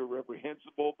behavior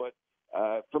reprehensible, but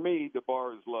for me, the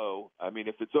bar is low. I mean,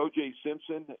 if it's O.J.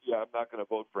 Simpson, yeah, I'm not going to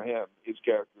vote for him. His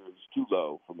character is too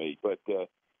low for me. But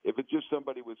if it's just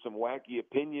somebody with some wacky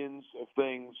opinions of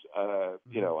things,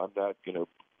 I'm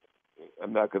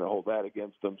not going to hold that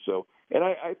against them. So, and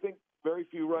I think very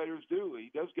few writers do. He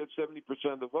does get 70%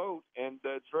 of the vote, and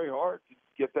it's very hard to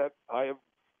get that high of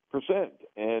percent.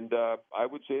 And I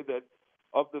would say that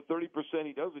of the 30%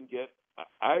 he doesn't get,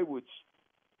 I would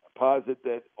posit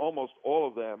that almost all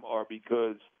of them are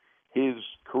because his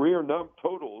career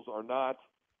totals are not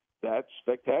that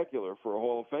spectacular for a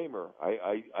Hall of Famer.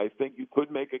 I think you could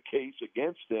make a case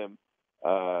against him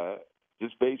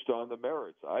just based on the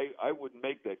merits. I wouldn't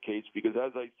make that case because,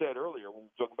 as I said earlier, when we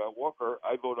were talking about Walker,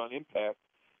 I vote on impact.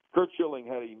 Curt Schilling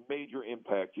had a major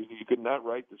impact. You could not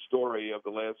write the story of the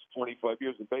last 25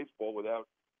 years in baseball without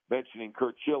mentioning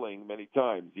Curt Schilling many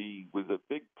times. He was a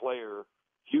big player,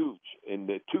 huge in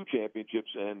the 2 championships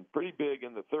and pretty big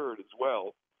in the 3rd as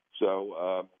well.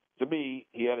 So to me,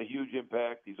 he had a huge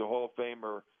impact. He's a Hall of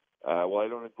Famer. Well, I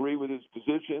don't agree with his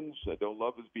positions. I don't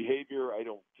love his behavior. I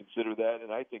don't consider that,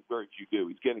 and I think very few do.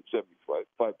 He's getting 70%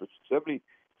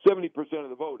 of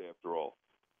the vote after all.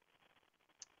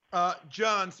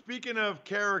 John, speaking of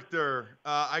character,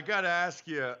 I got to ask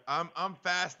you, I'm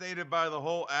fascinated by the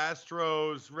whole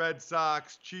Astros, Red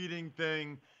Sox cheating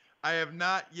thing. I have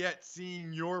not yet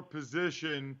seen your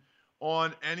position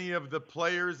on any of the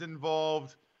players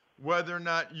involved, whether or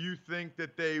not you think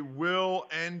that they will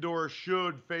and or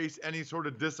should face any sort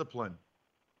of discipline.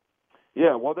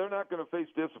 Yeah, well, they're not going to face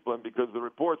discipline because the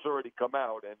report's already come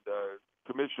out, and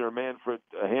Commissioner Manfred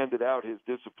handed out his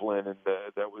discipline, and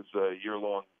that was a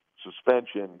year-long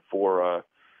suspension for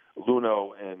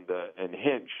Luno and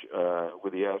Hinch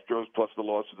with the Astros, plus the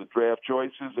loss of the draft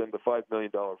choices and the $5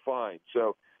 million fine.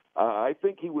 So I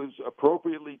think he was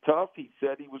appropriately tough. He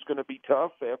said he was going to be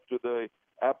tough after the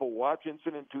Apple Watch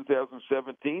incident in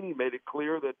 2017. He made it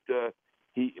clear that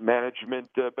management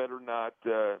better not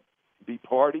be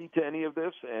party to any of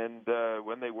this, and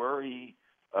when they were, he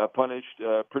punished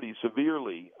pretty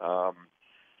severely.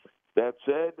 That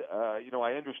said,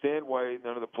 I understand why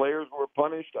none of the players were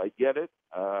punished. I get it.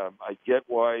 I get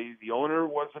why the owner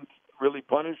wasn't really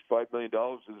punished. $5 million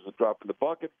is a drop in the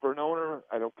bucket for an owner.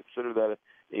 I don't consider that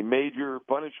a major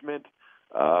punishment.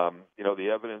 The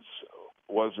evidence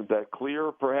wasn't that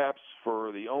clear, perhaps,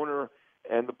 for the owner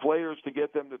and the players to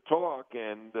get them to talk,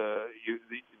 and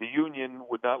the union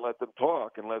would not let them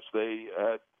talk unless they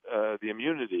had the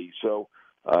immunity. So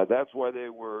that's why they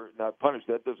were not punished.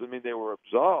 That doesn't mean they were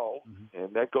absolved,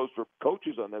 and that goes for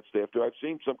coaches on that staff too. I've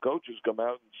seen some coaches come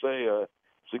out and say,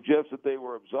 suggest that they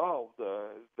were absolved.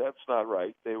 That's not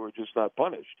right. They were just not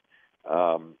punished.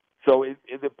 So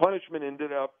the punishment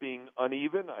ended up being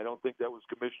uneven. I don't think that was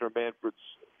Commissioner Manfred's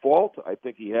fault. I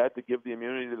think he had to give the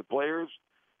immunity to the players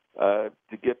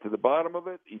to get to the bottom of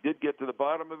it. He did get to the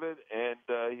bottom of it,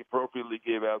 and he appropriately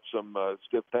gave out some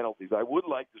stiff penalties. I would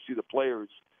like to see the players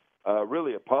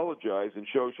really apologize and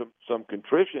show some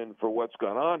contrition for what's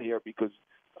gone on here, because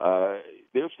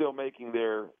they're still making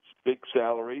their big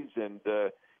salaries, and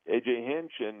A.J.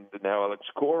 Hinch and now Alex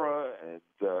Cora and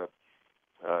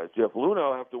Jeff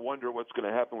Luhnow have to wonder what's going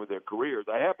to happen with their careers.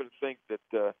 I happen to think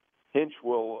that Hinch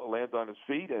will land on his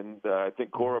feet, and I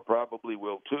think Cora probably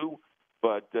will too.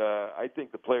 But I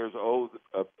think the players owe,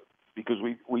 because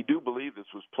we do believe this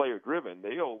was player-driven,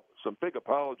 they owe some big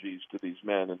apologies to these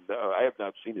men, and I have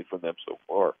not seen it from them so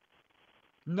far.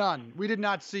 None. We did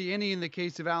not see any in the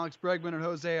case of Alex Bregman and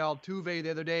Jose Altuve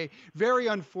the other day. Very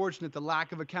unfortunate, the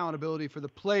lack of accountability for the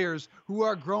players who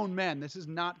are grown men. This is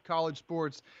not college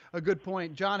sports. A good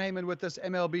point. Jon Heyman with us,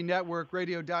 MLB Network,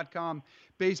 Radio.com,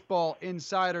 Baseball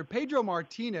Insider. Pedro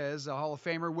Martinez, a Hall of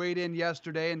Famer, weighed in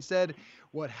yesterday and said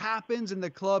what happens in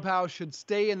the clubhouse should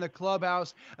stay in the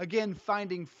clubhouse. Again,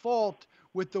 finding fault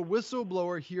with the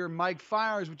whistleblower here, Mike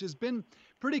Fiers, which has been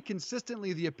pretty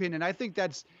consistently the opinion. I think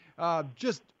that's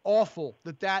just awful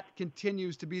that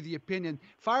continues to be the opinion.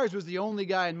 Fiers was the only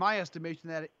guy, in my estimation,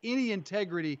 that had any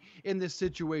integrity in this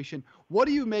situation. What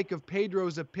do you make of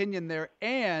Pedro's opinion there?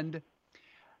 And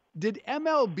did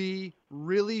MLB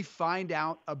really find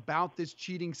out about this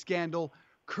cheating scandal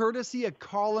courtesy a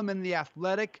column in The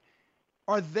Athletic?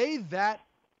 Are they that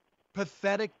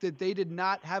pathetic that they did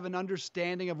not have an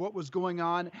understanding of what was going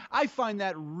on? I find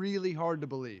that really hard to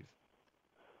believe.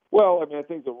 Well, I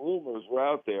think the rumors were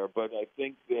out there, but I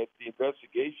think that the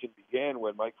investigation began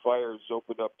when Mike Fiers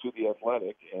opened up to The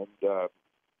Athletic and,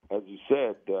 as you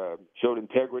said, showed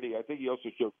integrity. I think he also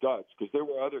showed guts, because there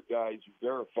were other guys who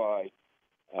verified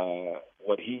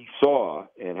what he saw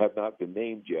and have not been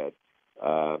named yet.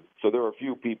 So there are a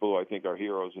few people who I think are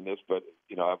heroes in this, but,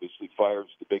 obviously Fiers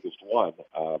is the biggest one.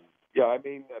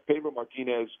 Pedro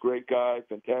Martinez, great guy,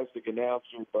 fantastic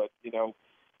announcer, but,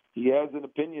 he has an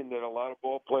opinion that a lot of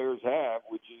ball players have,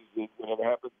 which is that whatever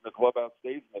happens in the clubhouse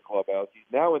stays in the clubhouse. He's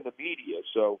now in the media,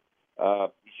 so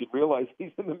he should realize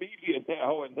he's in the media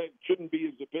now, and that shouldn't be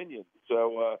his opinion.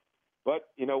 So, but,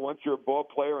 once you're a ball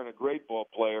player and a great ball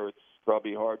player, it's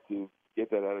probably hard to get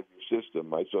that out of your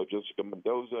system. I saw Jessica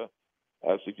Mendoza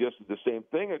suggested the same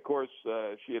thing. Of course,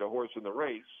 she had a horse in the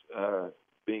race,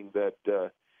 being that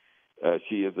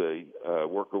she is a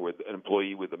worker with an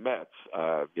employee with the Mets.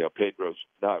 Pedro's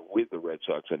not with the Red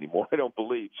Sox anymore, I don't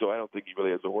believe. So I don't think he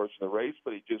really has a horse in the race,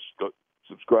 but he just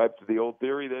subscribed to the old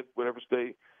theory that whatever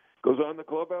goes on in the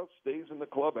clubhouse stays in the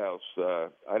clubhouse.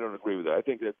 I don't agree with that. I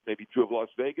think that may be true of Las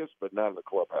Vegas, but not in the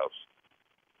clubhouse.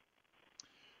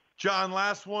 John,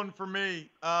 last one for me.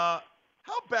 How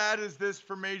bad is this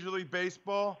for Major League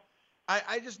Baseball?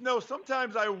 I just know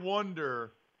sometimes I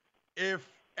wonder if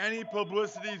any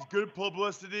publicity is good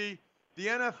publicity. The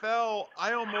NFL,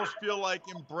 I almost feel like,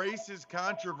 embraces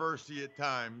controversy at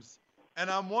times. And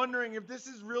I'm wondering if this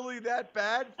is really that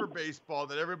bad for baseball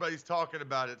that everybody's talking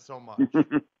about it so much.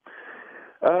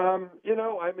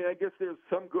 I guess there's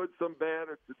some good, some bad.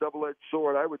 It's a double-edged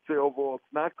sword. I would say overall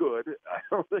it's not good. I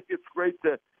don't think it's great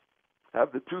to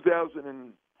have the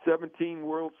 2017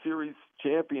 World Series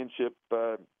championship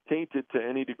tainted to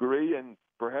any degree, and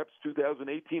perhaps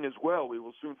 2018 as well. We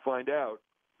will soon find out.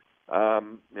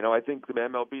 I think the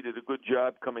MLB did a good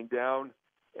job coming down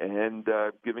and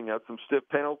giving out some stiff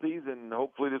penalties, and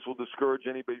hopefully this will discourage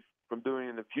anybody from doing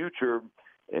it in the future.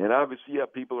 And obviously,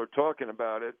 people are talking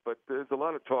about it, but there's a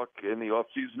lot of talk in the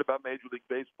offseason about Major League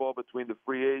Baseball between the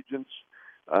free agents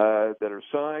that are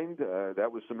signed.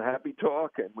 That was some happy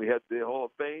talk, and we had the Hall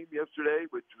of Fame yesterday,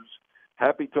 which was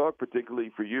happy talk, particularly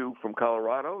for you from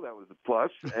Colorado. That was a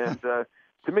plus. And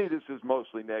to me, this is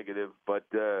mostly negative, but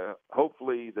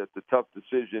hopefully that the tough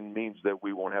decision means that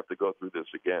we won't have to go through this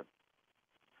again.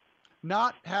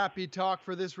 Not happy talk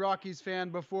for this Rockies fan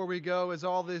before we go, as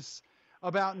all this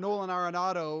about Nolan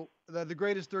Arenado, the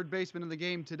greatest third baseman in the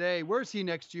game today. Where's he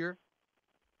next year?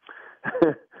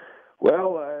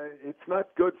 Well, it's not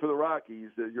good for the Rockies.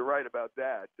 You're right about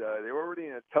that. They're already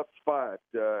in a tough spot,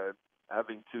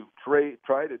 having to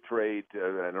try to trade.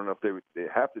 I don't know if they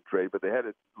have to trade, but they had to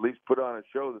at least put on a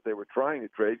show that they were trying to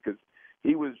trade because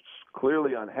he was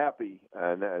clearly unhappy,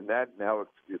 and that now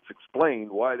it's explained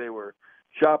why they were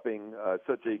shopping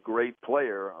such a great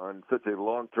player on such a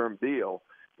long-term deal.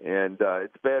 And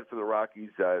it's bad for the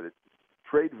Rockies. The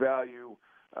trade value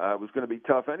was going to be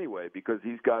tough anyway because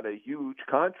he's got a huge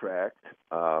contract.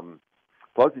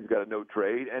 Plus, he's got a no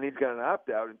trade, and he's got an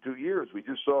opt-out in 2 years. We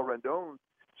just saw Rendon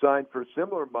signed for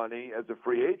similar money as a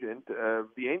free agent.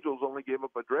 The Angels only gave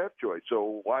up a draft choice.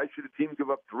 So why should a team give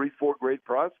up 3-4 great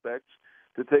prospects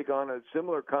to take on a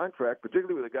similar contract,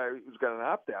 particularly with a guy who's got an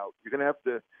opt-out? You're going to have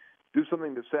to do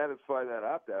something to satisfy that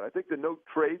opt-out. I think the no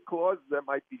trade clause, that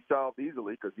might be solved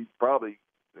easily because he's probably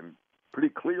pretty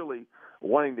clearly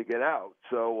wanting to get out.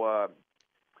 So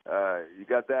you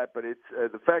got that. But it's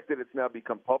the fact that it's now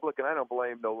become public, and I don't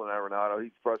blame Nolan Arenado.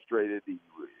 He's frustrated.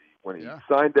 When he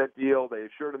signed that deal, they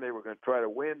assured him they were going to try to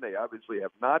win. They obviously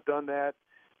have not done that.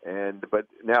 But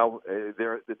now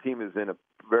the team is in a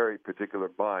very particular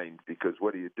bind because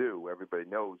what do? Everybody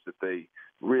knows that they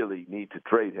really need to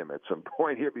trade him at some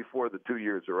point here before the 2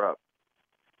 years are up.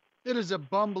 It is a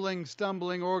bumbling,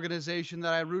 stumbling organization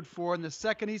that I root for. And the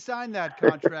second he signed that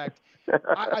contract,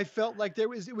 I felt like it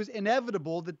was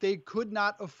inevitable that they could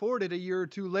not afford it a year or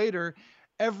two later.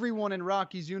 Everyone in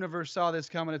Rockies universe saw this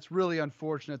coming. It's really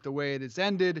unfortunate the way it has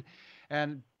ended.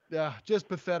 And just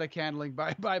pathetic handling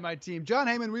by my team. Jon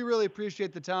Heyman, we really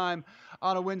appreciate the time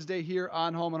on a Wednesday here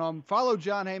on Home and Home. Follow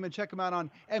Jon Heyman. Check him out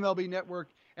on MLB Network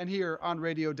and here on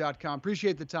radio.com.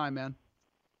 Appreciate the time, man.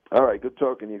 All right. Good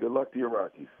talking to you. Good luck to your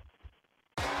Rockies.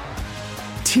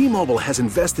 T-Mobile has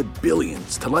invested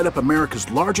billions to light up America's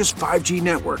largest 5G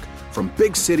network, from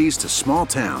big cities to small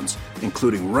towns,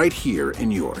 including right here in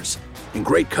yours. And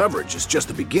great coverage is just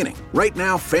the beginning. Right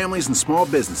now, families and small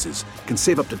businesses can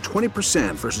save up to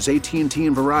 20% versus AT&T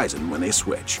and Verizon when they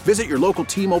switch. Visit your local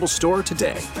T-Mobile store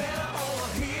today.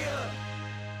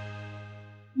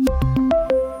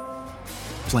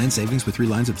 Plan savings with 3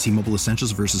 lines of T-Mobile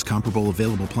Essentials versus comparable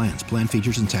available plans. Plan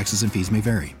features and taxes and fees may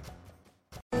vary.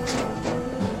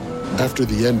 After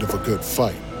the end of a good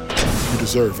fight, you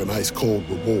deserve an ice-cold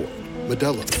reward.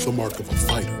 Modelo is the mark of a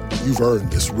fighter. You've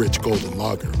earned this rich golden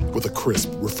lager with a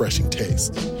crisp, refreshing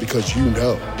taste. Because you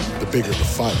know, the bigger the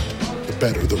fight, the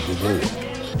better the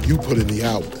reward. You put in the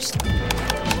hours,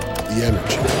 the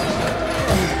energy,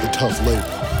 the tough labor.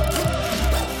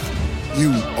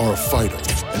 You are a fighter,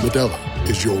 and Modelo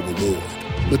is your reward.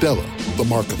 Modelo, the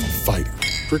mark of a fighter.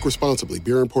 Drink responsibly.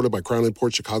 Beer imported by Crown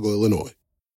Imports, Chicago, Illinois.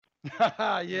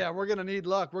 Yeah, we're going to need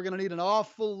luck. We're going to need an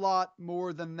awful lot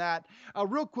more than that.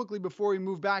 Real quickly, before we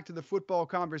move back to the football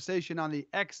conversation on the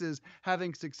X's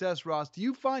having success, Ross, do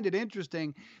you find it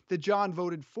interesting that John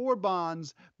voted for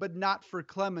Bonds but not for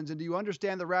Clemens? And do you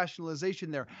understand the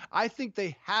rationalization there? I think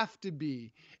they have to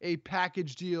be a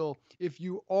package deal. If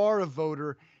you are a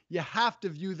voter, you have to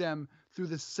view them through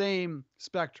the same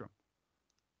spectrum.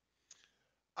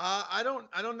 I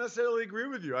don't necessarily agree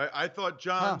with you. I thought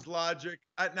John's logic.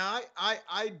 Now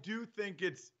I do think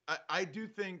I do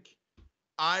think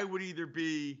I would either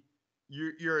be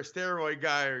you're a steroid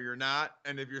guy or you're not,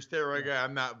 and if you're a steroid guy,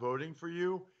 I'm not voting for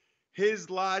you.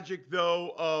 His logic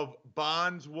though of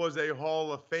Bonds was a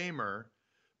Hall of Famer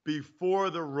before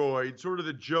the roid, sort of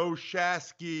the Joe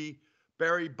Shasky,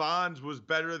 Barry Bonds was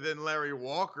better than Larry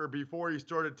Walker before he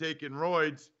started taking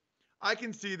roids. I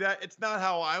can see that. It's not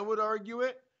how I would argue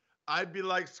it. I'd be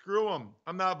like, screw him.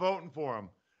 I'm not voting for him.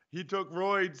 He took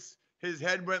roids. His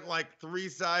head went like 3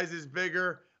 sizes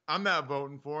bigger. I'm not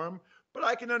voting for him. But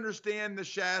I can understand the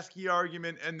Shasky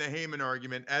argument and the Heyman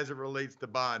argument as it relates to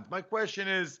Bonds. My question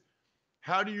is,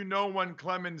 how do you know when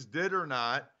Clemens did or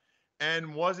not?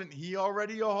 And wasn't he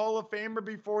already a Hall of Famer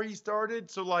before he started?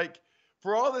 So, like,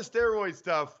 for all the steroid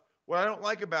stuff, what I don't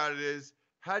like about it is,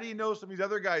 how do you know some of these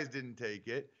other guys didn't take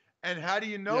it? And how do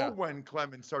you know when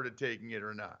Clemens started taking it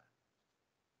or not?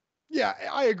 Yeah,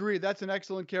 I agree. That's an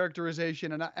excellent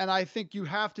characterization. And I think you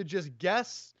have to just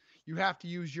guess. You have to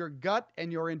use your gut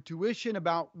and your intuition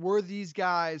about were these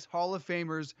guys Hall of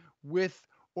Famers with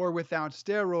or without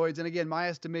steroids. And again, my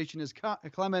estimation is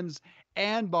Clemens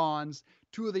and Bonds,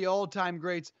 2 of the all-time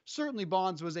greats. Certainly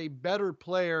Bonds was a better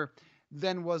player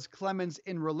than was Clemens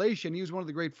in relation. He was one of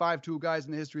the great 5-tool guys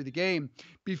in the history of the game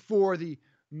before the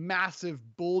massive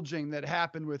bulging that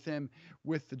happened with him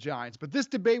with the Giants. But this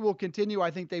debate will continue.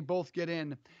 I think they both get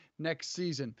in next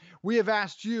season. We have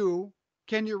asked you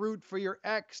can you root for your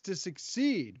ex to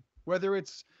succeed? Whether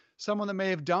it's someone that may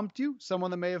have dumped you,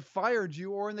 someone that may have fired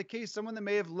you, or in the case, someone that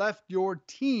may have left your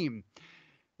team.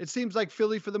 It seems like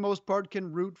Philly, for the most part,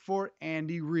 can root for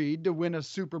Andy Reid to win a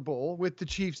Super Bowl with the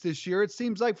Chiefs this year. It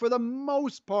seems like, for the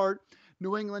most part,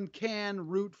 New England can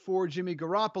root for Jimmy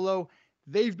Garoppolo.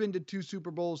 They've been to 2 Super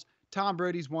Bowls. Tom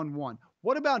Brady's won 1.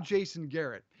 What about Jason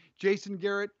Garrett? Jason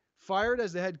Garrett fired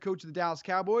as the head coach of the Dallas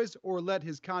Cowboys, or let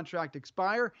his contract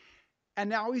expire, and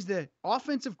now he's the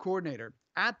offensive coordinator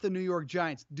at the New York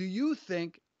Giants. Do you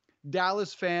think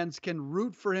Dallas fans can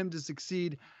root for him to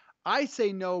succeed? I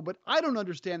say no, but I don't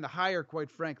understand the hire, quite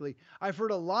frankly. I've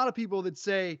heard a lot of people that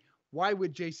say, why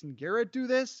would Jason Garrett do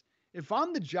this? If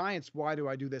I'm the Giants, why do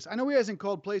I do this? I know he hasn't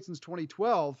called plays since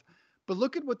 2012, but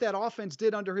look at what that offense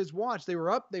did under his watch. They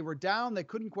were up, they were down, they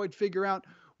couldn't quite figure out,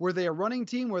 were they a running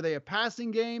team, were they a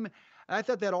passing game? And I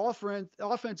thought that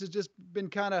offense has just been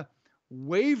kind of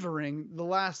wavering the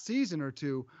last season or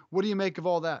two. What do you make of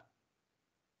all that?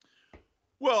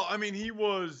 Well, I mean, he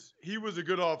was a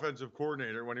good offensive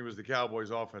coordinator when he was the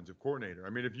Cowboys offensive coordinator. I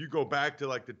mean, if you go back to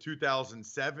like the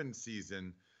 2007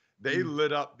 season, they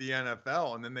lit up the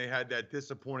NFL, and then they had that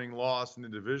disappointing loss in the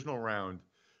divisional round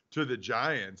to the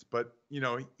Giants. But, you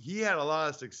know, he had a lot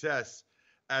of success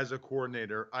as a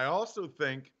coordinator. I also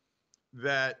think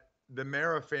that the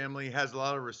Mara family has a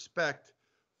lot of respect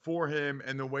for him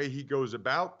and the way he goes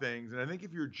about things. And I think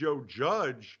if you're Joe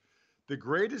Judge, the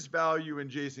greatest value in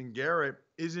Jason Garrett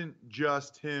isn't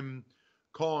just him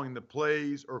calling the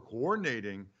plays or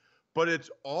coordinating, but it's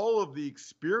all of the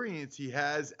experience he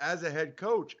has as a head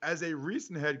coach, as a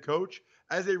recent head coach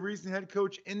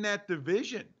in that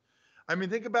division. I mean,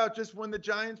 think about just when the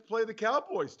Giants play the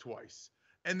Cowboys twice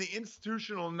and the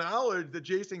institutional knowledge that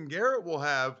Jason Garrett will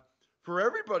have for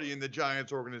everybody in the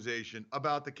Giants organization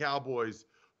about the Cowboys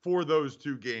for those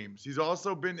 2 games. He's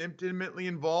also been intimately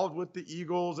involved with the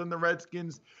Eagles and the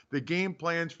Redskins, the game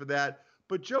plans for that.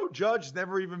 But Joe Judge's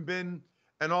never even been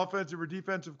an offensive or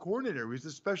defensive coordinator. He's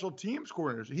a special teams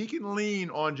coordinator. So he can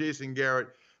lean on Jason Garrett.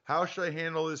 How should I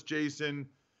handle this, Jason?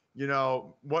 You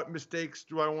know, what mistakes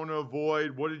do I want to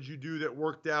avoid? What did you do that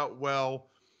worked out well?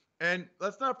 And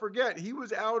let's not forget, he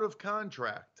was out of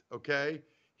contract, okay?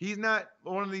 He's not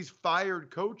one of these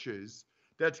fired coaches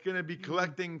that's going to be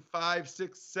collecting $5, $6,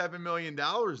 $7 million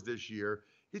this year.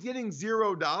 He's getting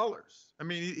 $0. I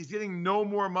mean, he's getting no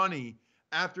more money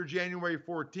after January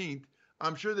 14th.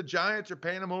 I'm sure the Giants are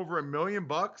paying him over $1 million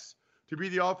to be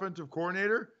the offensive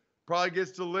coordinator. Probably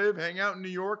gets to live, hang out in New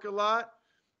York a lot,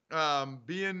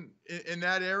 be in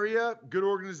that area, good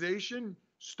organization,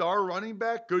 star running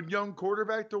back, good young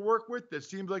quarterback to work with that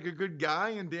seems like a good guy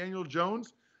in Daniel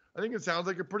Jones. I think it sounds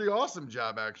like a pretty awesome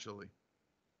job, actually.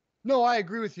 No, I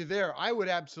agree with you there. I would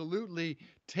absolutely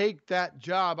take that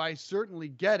job. I certainly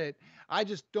get it. I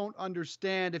just don't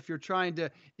understand if you're trying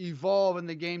to evolve in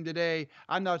the game today.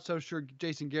 I'm not so sure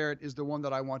Jason Garrett is the one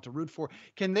that I want to root for.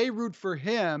 Can they root for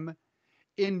him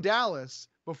in Dallas?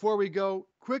 Before we go,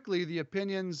 quickly, the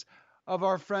opinions of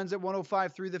our friends at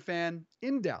 105.3 The Fan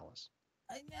in Dallas.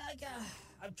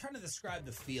 I'm trying to describe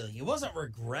the feeling. It wasn't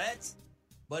regret,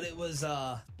 but it was,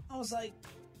 I was like,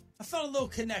 I felt a little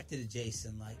connected to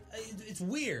Jason. Like, it's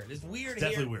weird. It's weird.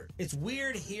 Definitely weird. It's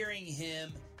weird hearing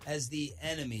him as the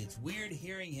enemy. It's weird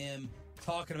hearing him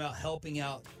talking about helping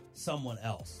out someone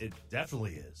else. It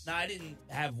definitely is. Now, I didn't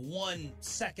have 1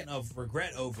 second of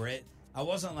regret over it. I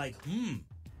wasn't like,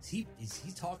 is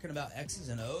he talking about X's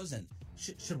and O's? And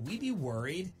should we be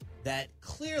worried that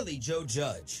clearly Joe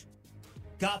Judge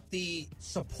got the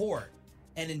support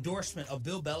and endorsement of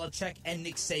Bill Belichick and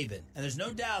Nick Saban? And there's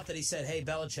no doubt that he said, hey,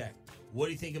 Belichick, what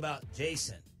do you think about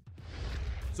Jason?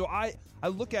 So I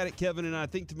look at it, Kevin, and I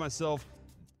think to myself,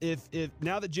 if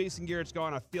now that Jason Garrett's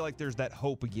gone, I feel like there's that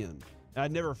hope again. I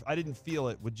didn't feel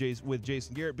it with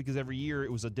Jason Garrett because every year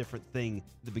it was a different thing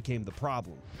that became the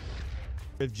problem.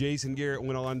 If Jason Garrett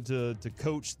went on to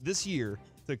coach this year,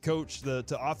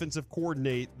 to offensive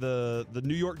coordinate the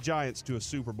New York Giants to a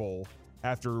Super Bowl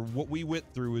after what we went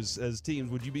through as teams,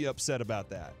 would you be upset about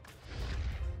that?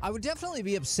 I would definitely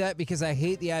be upset because I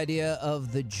hate the idea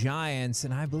of the Giants,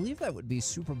 and I believe that would be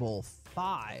Super Bowl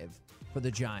 5 for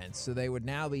the Giants. So they would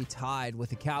now be tied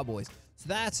with the Cowboys. So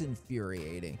that's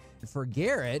infuriating. And for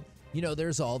Garrett, you know,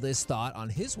 there's all this thought on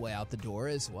his way out the door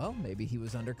as, well, maybe he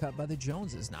was undercut by the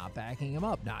Joneses, not backing him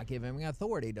up, not giving him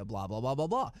authority to blah, blah, blah, blah,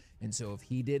 blah. And so if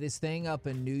he did his thing up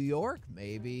in New York,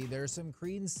 maybe there's some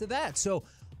credence to that. So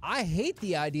I hate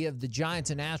the idea of the Giants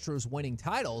and Astros winning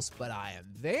titles, but I am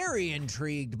very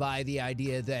intrigued by the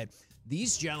idea that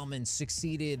these gentlemen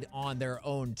succeeded on their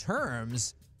own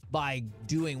terms by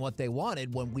doing what they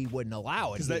wanted when we wouldn't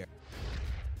allow it here.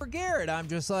 For Garrett, I'm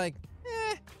just like,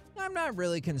 I'm not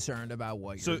really concerned about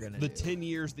what you're going to do. So the 10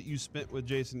 years that you spent with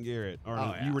Jason Garrett,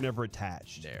 you were never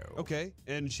attached? No. Okay.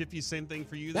 And Shifty, same thing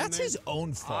for you? That's his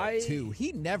own fault, too.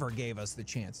 He never gave us the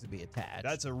chance to be attached.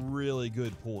 That's a really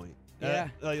good point. Yeah.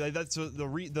 That's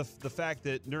the fact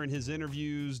that during his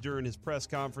interviews, during his press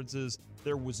conferences,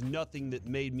 there was nothing that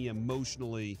made me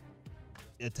emotionally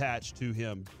attached to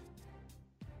him.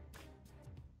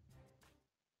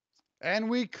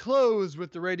 And we close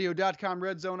with the radio.com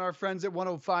Red Zone. Our friends at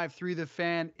 105.3 The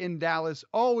Fan in Dallas,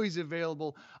 always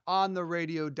available on the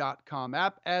radio.com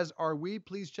app, as are we.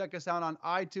 Please check us out on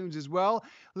iTunes as well.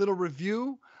 A little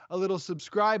review, a little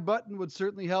subscribe button would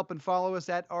certainly help, and follow us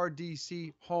at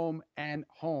RDC Home and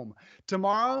Home.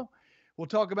 Tomorrow, we'll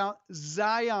talk about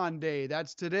Zion Day.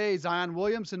 That's today. Zion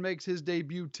Williamson makes his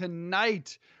debut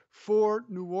tonight for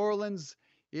New Orleans.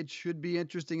 It should be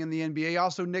interesting in the NBA.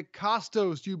 Also, Nick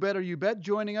Kostos, You Better You Bet,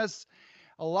 joining us.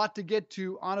 A lot to get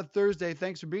to on a Thursday.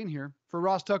 Thanks for being here. For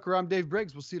Ross Tucker, I'm Dave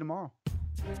Briggs. We'll see you tomorrow.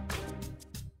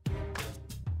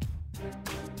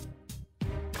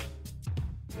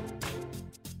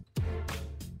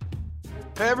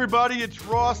 Hey everybody, it's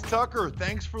Ross Tucker.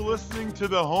 Thanks for listening to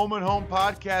the Home and Home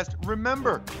podcast.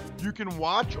 Remember, you can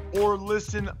watch or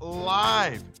listen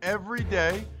live every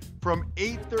day from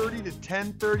 8:30 to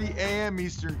 10:30 a.m.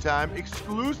 Eastern Time,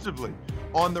 exclusively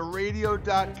on the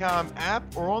radio.com app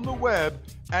or on the web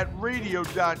at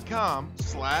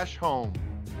radio.com/home.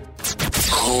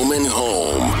 Home and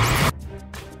Home.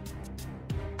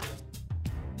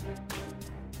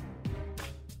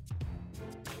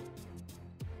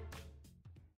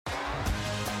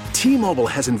 T-Mobile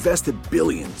has invested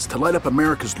billions to light up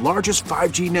America's largest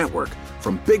 5G network,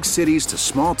 from big cities to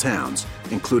small towns,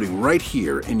 including right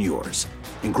here in yours.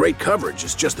 And great coverage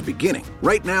is just the beginning.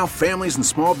 Right now, families and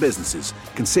small businesses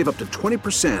can save up to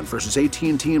 20% versus AT&T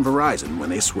and Verizon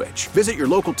when they switch. Visit your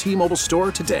local T-Mobile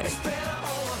store today.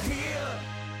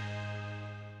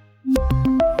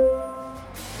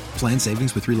 Plan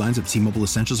savings with 3 lines of T-Mobile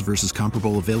Essentials versus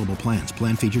comparable available plans.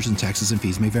 Plan features and taxes and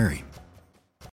fees may vary.